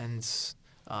and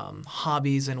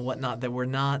hobbies and whatnot that were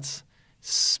not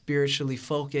spiritually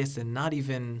focused and not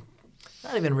even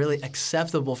really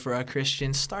acceptable for a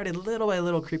Christian started little by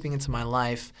little creeping into my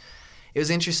life. It was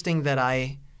interesting that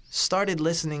I started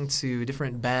listening to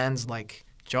different bands like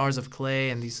Jars of Clay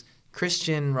and these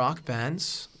Christian rock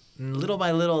bands. And little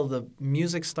by little, the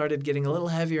music started getting a little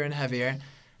heavier and heavier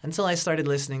until I started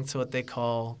listening to what they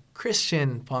call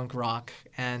Christian punk rock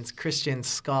and Christian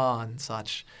ska and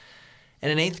such.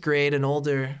 And in 8th grade, an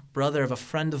older brother of a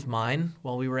friend of mine,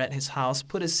 while we were at his house,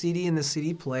 put a CD in the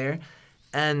CD player,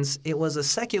 and it was a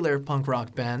secular punk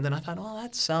rock band. And I thought, well,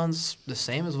 that sounds the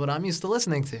same as what I'm used to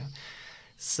listening to.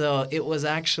 So it was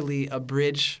actually a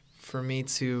bridge for me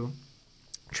to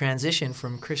transition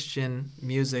from Christian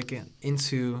music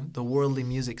into the worldly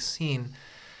music scene.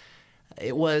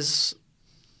 It was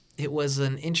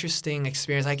an interesting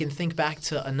experience. I can think back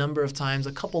to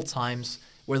a couple times,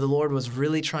 where the Lord was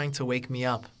really trying to wake me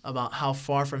up about how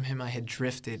far from him I had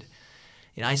drifted.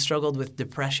 I struggled with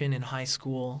depression in high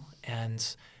school,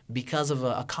 and because of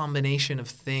a combination of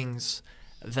things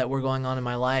that were going on in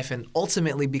my life, and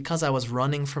ultimately because I was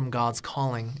running from God's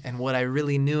calling and what I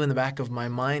really knew in the back of my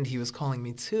mind he was calling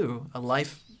me to, a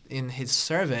life in his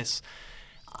service,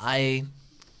 I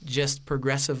just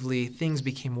progressively, things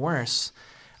became worse.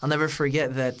 I'll never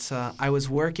forget that I was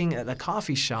working at a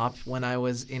coffee shop when I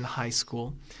was in high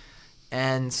school,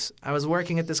 and I was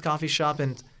working at this coffee shop,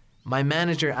 and my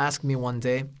manager asked me one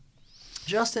day,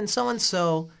 Justin,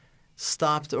 so-and-so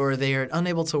stopped, or they are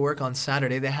unable to work on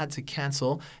Saturday. They had to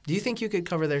cancel. Do you think you could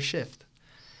cover their shift?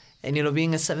 And,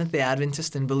 being a Seventh-day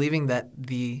Adventist and believing that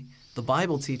the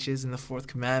Bible teaches in the 4th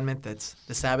commandment that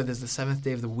the Sabbath is the 7th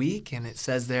day of the week, and it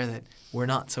says there that we're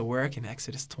not to work in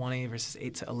Exodus 20, verses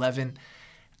 8 to 11,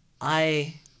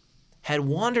 I had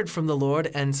wandered from the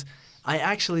Lord, and I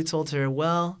actually told her,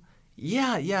 well,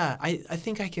 yeah, I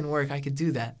think I can work. I could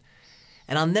do that.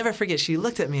 And I'll never forget, she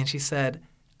looked at me and she said,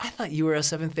 I thought you were a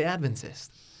Seventh-day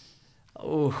Adventist.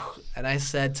 Oh, and I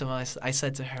said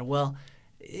to her, well,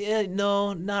 yeah,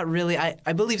 no, not really.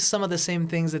 I believe some of the same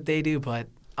things that they do, but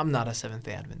I'm not a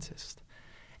Seventh-day Adventist.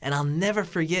 And I'll never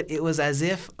forget, it was as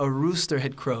if a rooster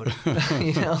had crowed,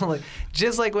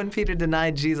 just like when Peter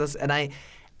denied Jesus. And I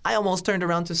almost turned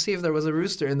around to see if there was a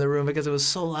rooster in the room because it was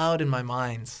so loud in my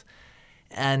mind.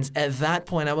 And at that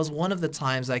point, I was one of the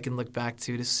times I can look back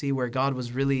to see where God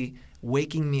was really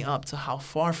waking me up to how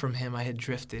far from him I had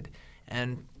drifted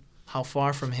and how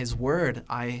far from his word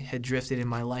I had drifted in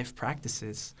my life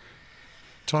practices.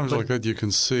 Times like that, you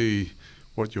can see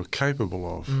what you're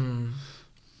capable of.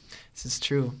 This is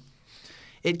true.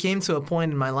 It came to a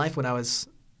point in my life when I was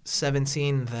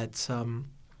 17 that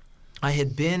I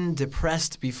had been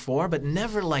depressed before, but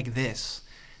never like this.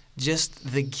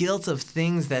 Just the guilt of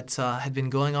things that had been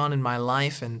going on in my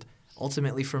life, and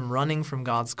ultimately from running from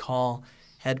God's call,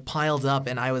 had piled up,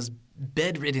 and I was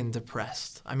bedridden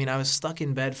depressed. I mean, I was stuck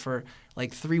in bed for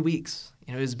like 3 weeks.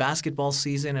 It was basketball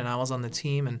season, and I was on the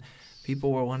team, and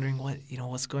people were wondering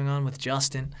what's going on with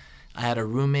Justin. I had a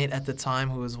roommate at the time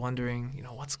who was wondering,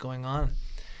 what's going on.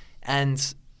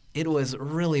 And it was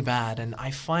really bad. And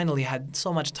I finally had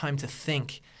so much time to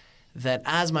think that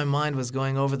as my mind was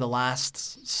going over the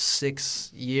last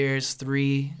 6 years,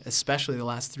 especially the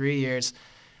last 3 years,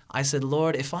 I said,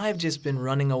 Lord, if I've just been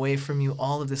running away from you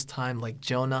all of this time like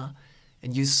Jonah,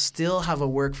 and you still have a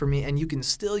work for me, and you can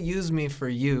still use me for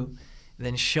you,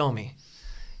 then show me.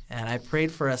 And I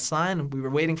prayed for a sign. We were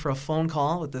waiting for a phone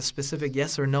call with a specific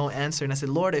yes or no answer. And I said,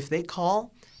 Lord, if they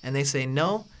call and they say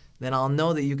no, then I'll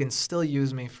know that you can still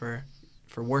use me for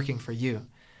working for you.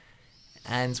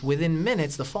 And within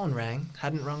minutes, the phone rang.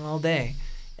 Hadn't rung all day.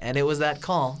 And it was that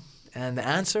call. And the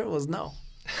answer was no.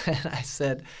 And I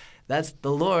said, that's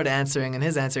the Lord answering. And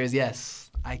his answer is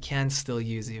yes, I can still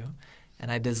use you.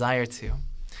 And I desire to.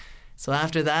 So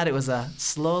after that, it was a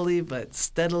slowly but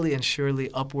steadily and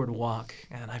surely upward walk,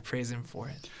 and I praise him for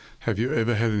it. Have you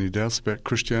ever had any doubts about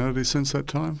Christianity since that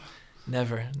time?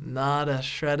 Never. Not a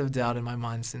shred of doubt in my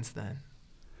mind since then.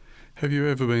 Have you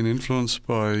ever been influenced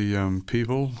by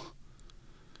people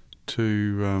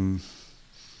to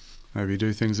maybe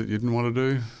do things that you didn't want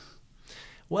to do?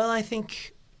 Well, I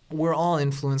think we're all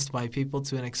influenced by people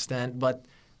to an extent, but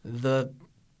the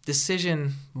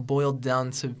decision boiled down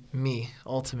to me,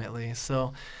 ultimately.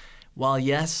 So while,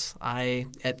 yes, I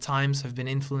at times have been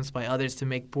influenced by others to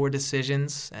make poor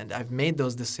decisions, and I've made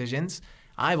those decisions,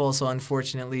 I've also,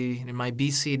 unfortunately, in my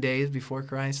BC days before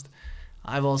Christ,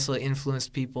 I've also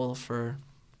influenced people for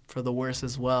the worse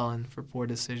as well and for poor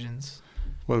decisions.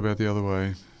 What about the other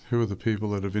way? Who are the people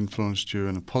that have influenced you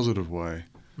in a positive way?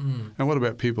 And what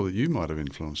about people that you might have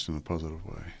influenced in a positive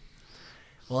way?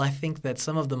 Well, I think that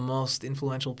some of the most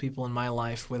influential people in my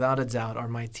life, without a doubt, are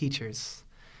my teachers.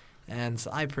 And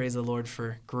I praise the Lord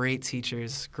for great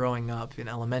teachers growing up in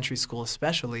elementary school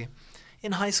especially,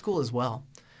 in high school as well.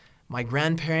 My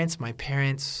grandparents, my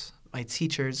parents, my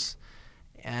teachers,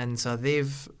 and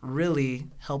they've really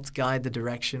helped guide the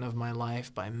direction of my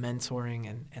life by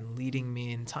mentoring and leading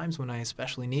me in times when I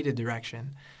especially needed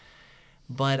direction.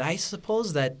 But I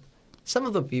suppose that some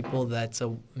of the people that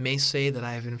may say that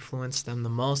I have influenced them the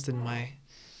most in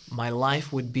my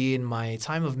life would be in my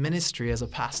time of ministry as a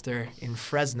pastor in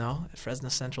Fresno, at Fresno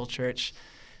Central Church.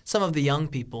 Some of the young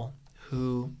people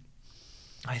who,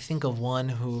 I think of one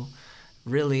who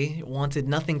really wanted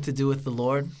nothing to do with the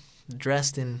Lord,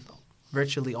 dressed in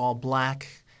virtually all black,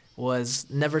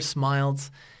 never smiled,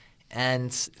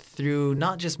 and through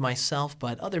not just myself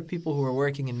but other people who were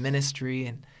working in ministry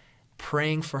and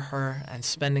praying for her and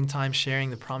spending time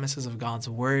sharing the promises of God's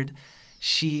word,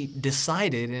 she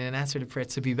decided in an answer to prayer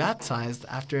to be baptized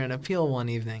after an appeal one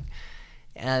evening.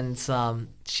 And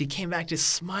she came back just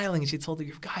smiling, and she told the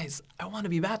group, guys, I want to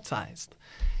be baptized.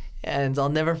 And I'll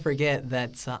never forget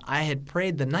that I had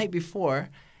prayed the night before.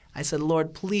 I said,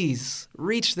 Lord, please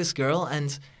reach this girl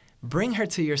and bring her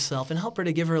to yourself and help her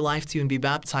to give her life to you and be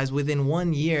baptized within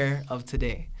 1 year of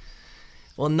today.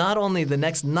 Well, not only the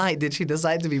next night did she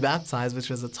decide to be baptized, which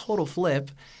was a total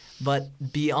flip, but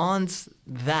beyond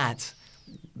that,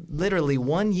 literally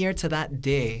 1 year to that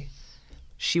day,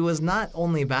 she was not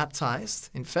only baptized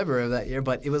in February of that year,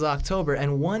 but it was October,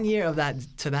 and 1 year of that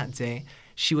to that day,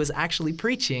 she was actually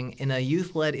preaching in a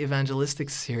youth-led evangelistic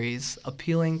series,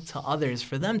 appealing to others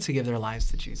for them to give their lives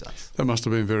to Jesus. That must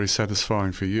have been very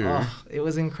satisfying for you. Oh, it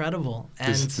was incredible.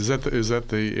 And is that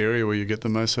the area where you get the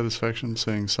most satisfaction,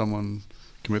 seeing someone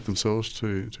commit themselves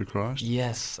to Christ?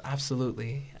 Yes,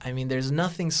 absolutely. I mean, there's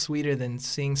nothing sweeter than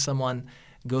seeing someone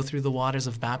go through the waters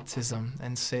of baptism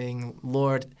and saying,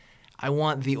 Lord, I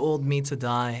want the old me to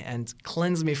die and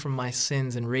cleanse me from my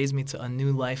sins and raise me to a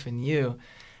new life in you.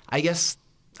 I guess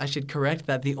I should correct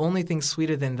that. The only thing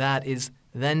sweeter than that is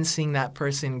then seeing that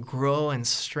person grow and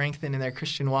strengthen in their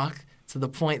Christian walk to the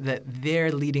point that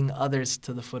they're leading others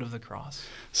to the foot of the cross.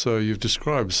 So you've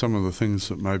described some of the things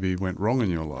that maybe went wrong in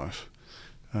your life.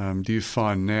 Do you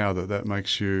find now that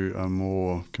makes you a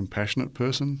more compassionate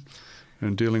person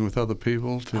in dealing with other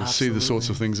people to see the sorts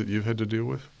of things that you've had to deal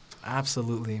with?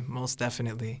 Absolutely, most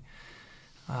definitely.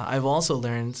 I've also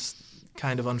learned,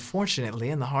 kind of unfortunately,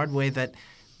 in the hard way, that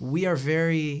we are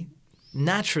very,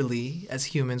 naturally, as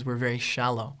humans, we're very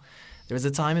shallow. There was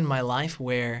a time in my life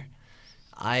where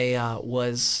it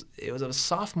was a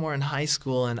sophomore in high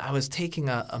school, and I was taking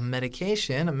a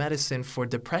medicine for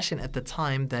depression at the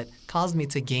time that caused me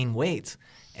to gain weight.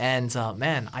 And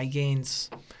I gained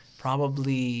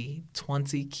probably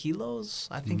 20 kilos,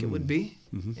 I think it would be.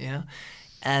 Mm-hmm. Yeah.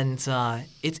 And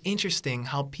it's interesting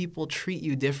how people treat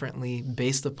you differently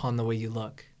based upon the way you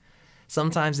look.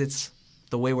 Sometimes it's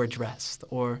the way we're dressed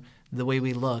or the way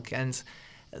we look. And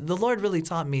the Lord really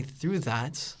taught me through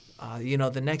that.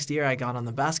 The next year I got on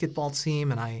the basketball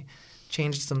team and I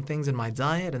changed some things in my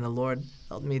diet, and the Lord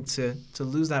helped me to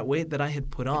lose that weight that I had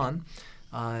put on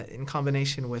in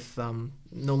combination with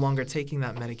no longer taking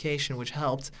that medication, which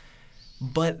helped.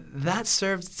 But that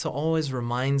served to always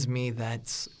remind me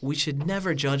that we should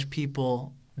never judge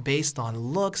people based on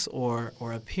looks or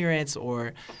appearance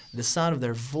or the sound of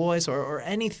their voice or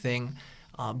anything,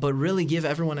 but really give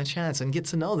everyone a chance and get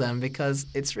to know them, because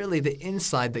it's really the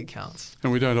inside that counts.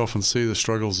 And we don't often see the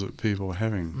struggles that people are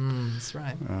having That's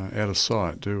right. out of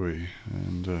sight, do we?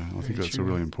 And I think that's true. a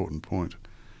really important point.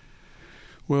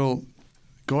 Well,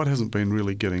 God hasn't been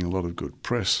really getting a lot of good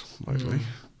press lately.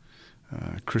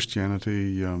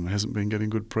 Christianity hasn't been getting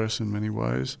good press in many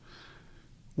ways.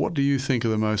 What do you think are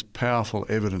the most powerful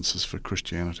evidences for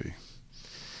Christianity?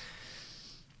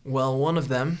 Well, one of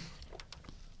them,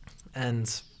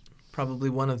 and probably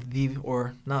one of the,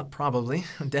 or not probably,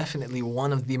 definitely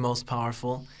one of the most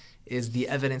powerful, is the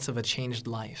evidence of a changed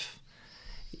life.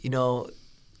 You know,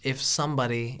 if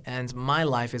somebody, and my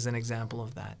life is an example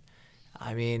of that.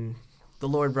 I mean, the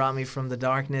Lord brought me from the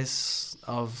darkness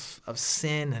of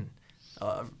sin and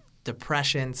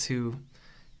depression to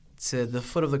the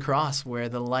foot of the cross, where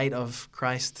the light of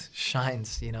Christ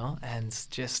shines, you know. And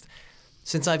just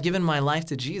since I've given my life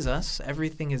to Jesus,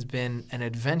 everything has been an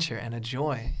adventure and a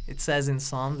joy. It says in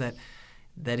Psalm that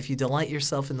if you delight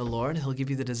yourself in the Lord, He'll give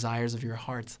you the desires of your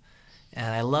heart.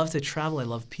 And I love to travel. I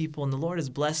love people. And the Lord has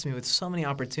blessed me with so many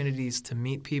opportunities to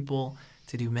meet people,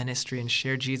 to do ministry and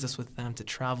share Jesus with them, to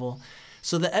travel.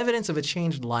 So the evidence of a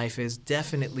changed life is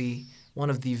definitely one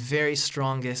of the very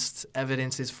strongest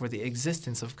evidences for the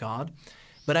existence of God.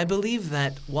 But I believe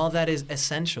that while that is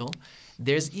essential,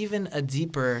 there's even a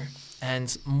deeper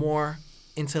and more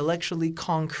intellectually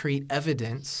concrete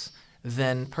evidence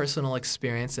than personal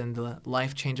experience and the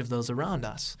life change of those around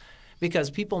us.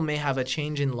 Because people may have a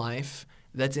change in life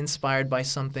that's inspired by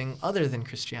something other than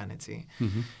Christianity.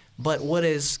 But what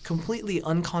is completely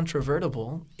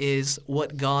uncontrovertible is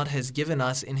what God has given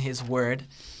us in His Word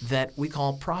that we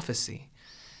call prophecy.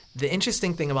 The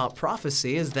interesting thing about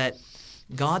prophecy is that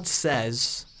God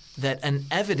says that an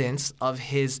evidence of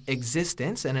His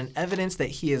existence and an evidence that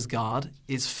He is God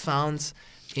is found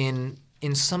in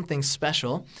something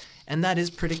special, and that is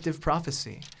predictive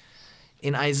prophecy.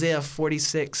 In Isaiah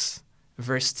 46,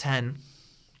 verse 10,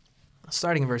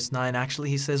 starting in verse 9, actually,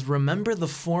 He says, "Remember the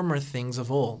former things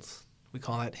of old." We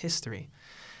call that history.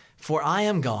 "For I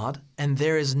am God, and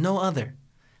there is no other.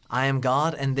 I am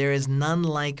God, and there is none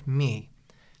like me."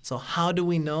 So how do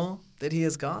we know that He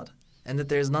is God and that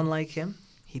there is none like Him?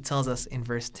 He tells us in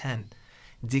verse 10,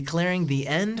 "Declaring the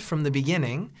end from the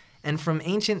beginning, and from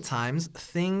ancient times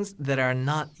things that are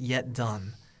not yet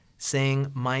done,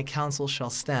 saying, my counsel shall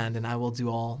stand, and I will do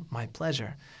all my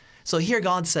pleasure." So here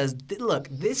God says, look,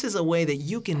 this is a way that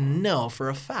you can know for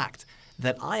a fact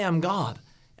that I am God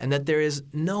and that there is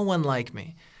no one like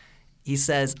me. He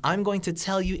says, I'm going to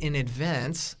tell you in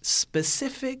advance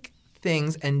specific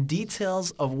things and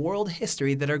details of world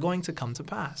history that are going to come to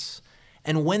pass.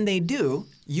 And when they do,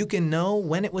 you can know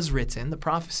when it was written, the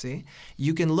prophecy.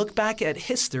 You can look back at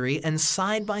history and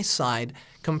side by side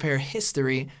compare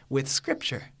history with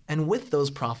Scripture and with those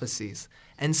prophecies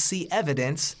and see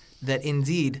evidence that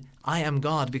indeed I am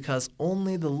God, because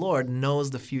only the Lord knows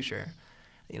the future.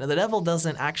 You know, the devil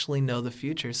doesn't actually know the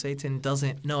future. Satan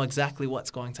doesn't know exactly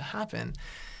what's going to happen.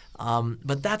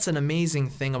 But that's an amazing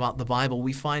thing about the Bible.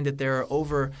 We find that there are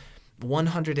over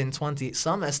 120,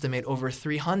 some estimate over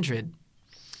 300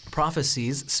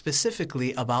 prophecies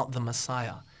specifically about the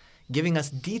Messiah, giving us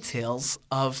details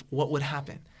of what would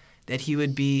happen. That he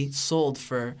would be sold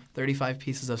for 35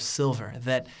 pieces of silver,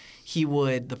 that he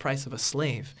would, the price of a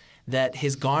slave, that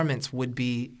his garments would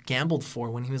be gambled for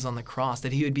when he was on the cross,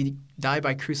 that he would die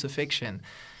by crucifixion,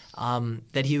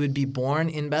 that he would be born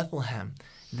in Bethlehem,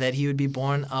 that he would be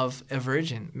born of a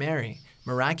virgin, Mary,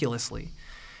 miraculously.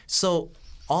 So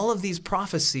all of these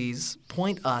prophecies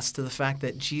point us to the fact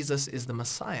that Jesus is the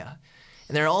Messiah.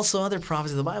 And there are also other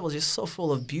prophecies. The Bible is just so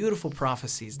full of beautiful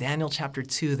prophecies. Daniel chapter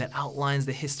 2 that outlines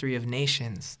the history of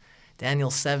nations.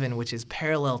 Daniel 7, which is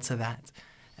parallel to that.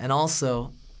 And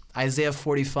also Isaiah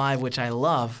 45, which I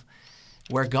love,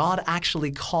 where God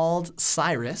actually called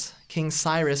Cyrus, King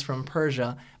Cyrus from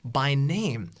Persia, by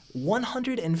name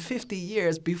 150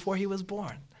 years before he was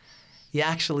born. He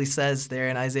actually says there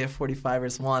in Isaiah 45,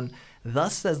 verse 1,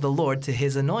 "Thus says the Lord to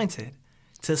his anointed,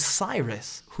 to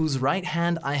Cyrus, whose right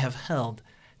hand I have held,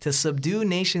 to subdue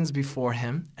nations before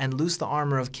him and loose the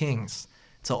armor of kings,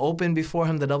 to open before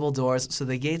him the double doors so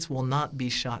the gates will not be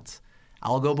shut. I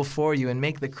will go before you and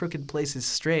make the crooked places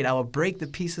straight. I will break the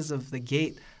pieces of the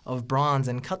gate of bronze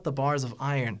and cut the bars of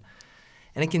iron."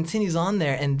 And it continues on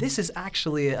there, and this is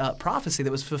actually a prophecy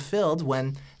that was fulfilled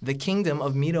when the kingdom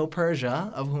of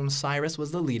Medo-Persia, of whom Cyrus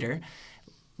was the leader,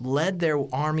 led their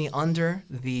army under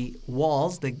the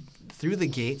walls, through the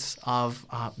gates of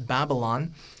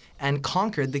Babylon, and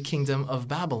conquered the kingdom of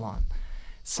Babylon.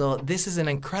 So this is an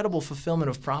incredible fulfillment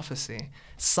of prophecy.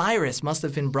 Cyrus must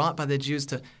have been brought by the Jews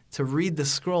to read the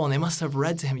scroll, and they must have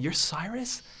read to him, "You're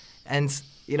Cyrus?" And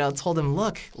told him,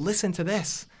 "Look, listen to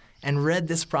this," and read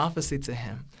this prophecy to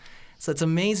him. So it's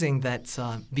amazing that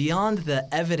beyond the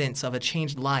evidence of a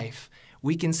changed life,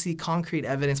 we can see concrete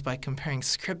evidence by comparing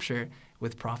Scripture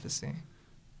with prophecy.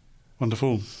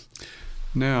 Wonderful.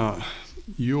 Now,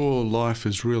 your life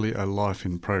is really a life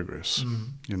in progress.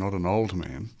 You're not an old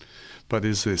man. But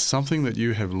is there something that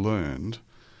you have learned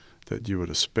that you would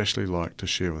especially like to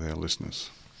share with our listeners?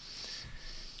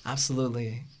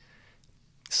 Absolutely.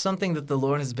 Something that the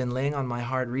Lord has been laying on my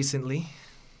heart recently,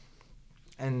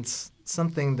 and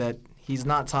something that He's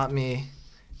not taught me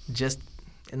just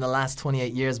in the last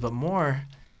 28 years, but more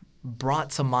brought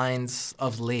to minds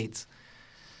of late,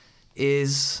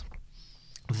 is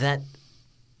that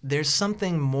there's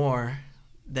something more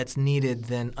that's needed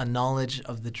than a knowledge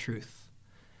of the truth.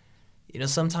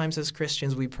 Sometimes as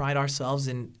Christians, we pride ourselves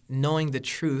in knowing the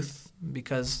truth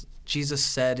because Jesus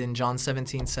said in John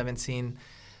 17:17,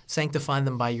 "Sanctify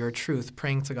them by your truth,"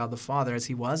 praying to God the Father as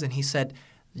He was, and He said,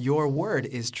 "Your word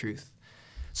is truth."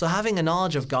 So having a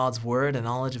knowledge of God's word, a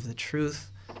knowledge of the truth,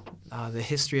 the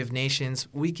history of nations,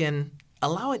 we can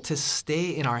allow it to stay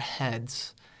in our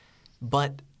heads.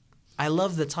 But I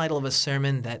love the title of a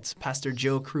sermon that Pastor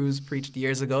Joe Cruz preached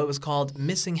years ago. It was called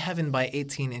 "Missing Heaven by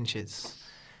 18 Inches."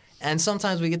 And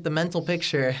sometimes we get the mental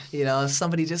picture,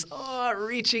 somebody just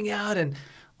reaching out and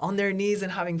on their knees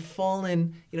and having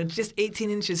fallen, just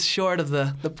 18 inches short of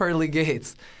the pearly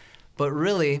gates. But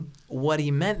really, what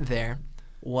he meant there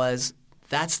was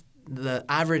that's the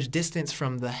average distance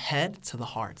from the head to the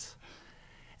heart.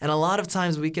 And a lot of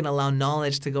times we can allow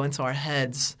knowledge to go into our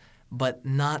heads, but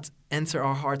not enter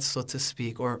our hearts, so to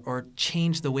speak, or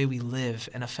change the way we live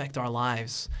and affect our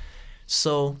lives.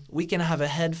 So we can have a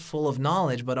head full of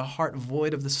knowledge, but a heart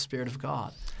void of the Spirit of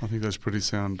God. I think that's pretty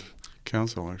sound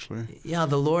counsel, actually. Yeah,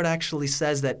 the Lord actually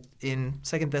says that in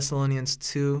 2 Thessalonians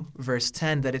 2, verse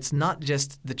 10, that it's not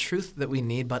just the truth that we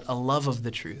need, but a love of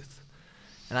the truth.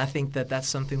 And I think that that's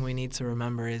something we need to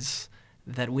remember, is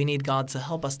that we need God to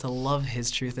help us to love His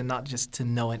truth and not just to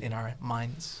know it in our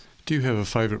minds. Do you have a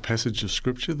favourite passage of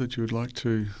Scripture that you would like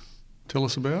to tell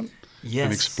us about? Yes.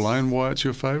 And explain why it's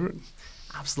your favourite?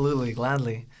 Absolutely,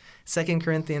 gladly. 2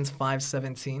 Corinthians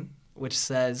 5:17, which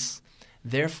says,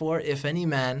 "Therefore, if any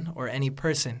man or any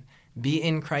person be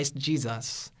in Christ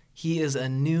Jesus, he is a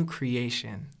new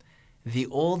creation. The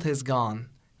old has gone,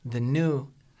 the new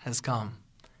has come.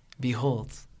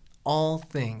 Behold, all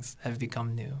things have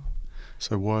become new."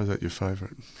 So why is that your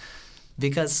favourite?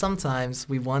 Because sometimes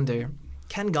we wonder,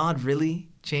 can God really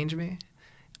change me?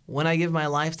 When I give my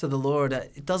life to the Lord,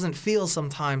 it doesn't feel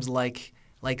sometimes like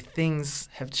things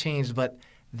have changed, but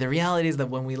the reality is that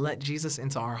when we let Jesus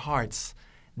into our hearts,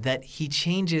 that He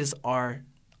changes our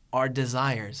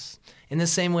desires. In the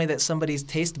same way that somebody's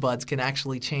taste buds can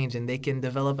actually change and they can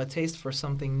develop a taste for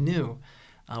something new,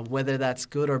 whether that's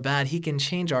good or bad, He can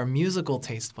change our musical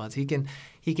taste buds. He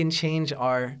can change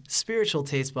our spiritual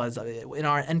taste buds in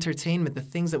our entertainment, the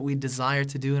things that we desire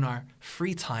to do in our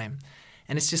free time.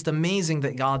 And it's just amazing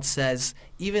that God says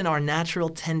even our natural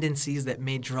tendencies that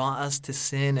may draw us to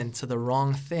sin and to the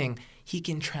wrong thing, He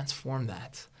can transform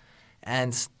that.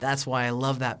 And that's why I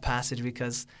love that passage,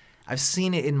 because I've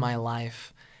seen it in my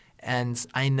life. And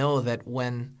I know that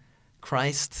when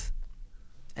Christ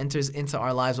enters into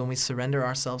our lives, when we surrender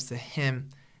ourselves to Him,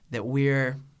 that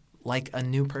we're like a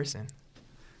new person.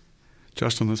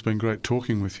 Justin, it's been great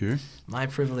talking with you. My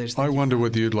privilege. I wonder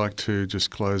whether you'd like to just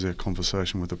close our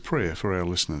conversation with a prayer for our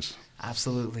listeners.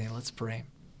 Absolutely. Let's pray.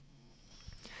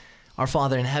 Our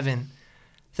Father in heaven,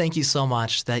 thank You so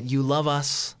much that You love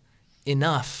us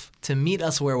enough to meet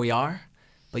us where we are,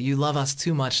 but You love us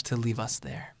too much to leave us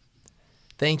there.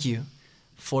 Thank You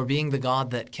for being the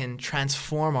God that can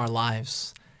transform our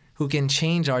lives, who can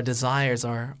change our desires,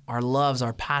 our loves,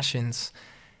 our passions.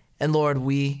 And Lord,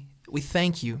 we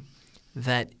thank You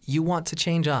that You want to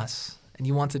change us and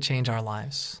You want to change our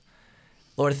lives.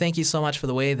 Lord, thank You so much for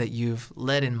the way that You've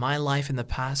led in my life in the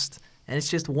past. And it's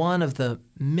just one of the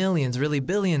millions, really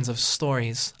billions of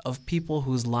stories of people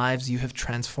whose lives You have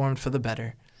transformed for the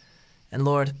better. And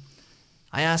Lord,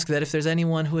 I ask that if there's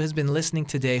anyone who has been listening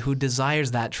today who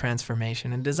desires that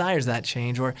transformation and desires that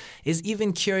change, or is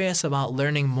even curious about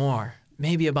learning more,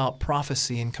 maybe about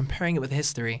prophecy and comparing it with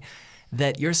history,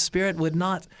 that Your Spirit would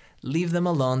not leave them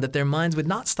alone, that their minds would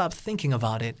not stop thinking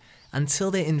about it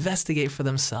until they investigate for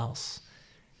themselves.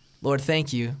 Lord,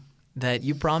 thank you that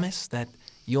you promise that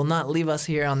you'll not leave us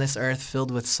here on this earth filled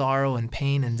with sorrow and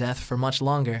pain and death for much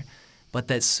longer, but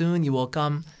that soon you will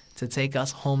come to take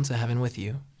us home to heaven with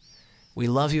you. We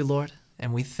love you, Lord,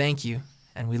 and we thank you,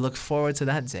 and we look forward to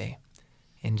that day.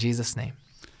 In Jesus' name,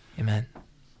 amen.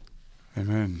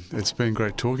 Amen. It's been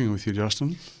great talking with you,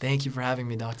 Justin. Thank you for having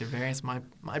me, Dr. Barry. It's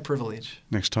my privilege.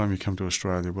 Next time you come to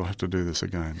Australia, we'll have to do this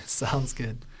again. Sounds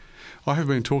good. I have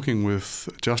been talking with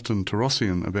Justin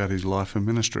Torossian about his life and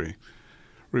ministry.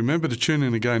 Remember to tune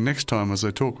in again next time as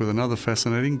I talk with another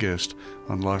fascinating guest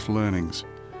on Life Learnings.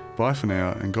 Bye for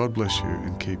now, and God bless you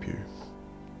and keep you.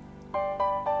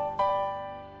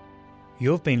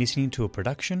 You've been listening to a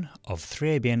production of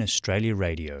 3ABN Australia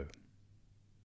Radio.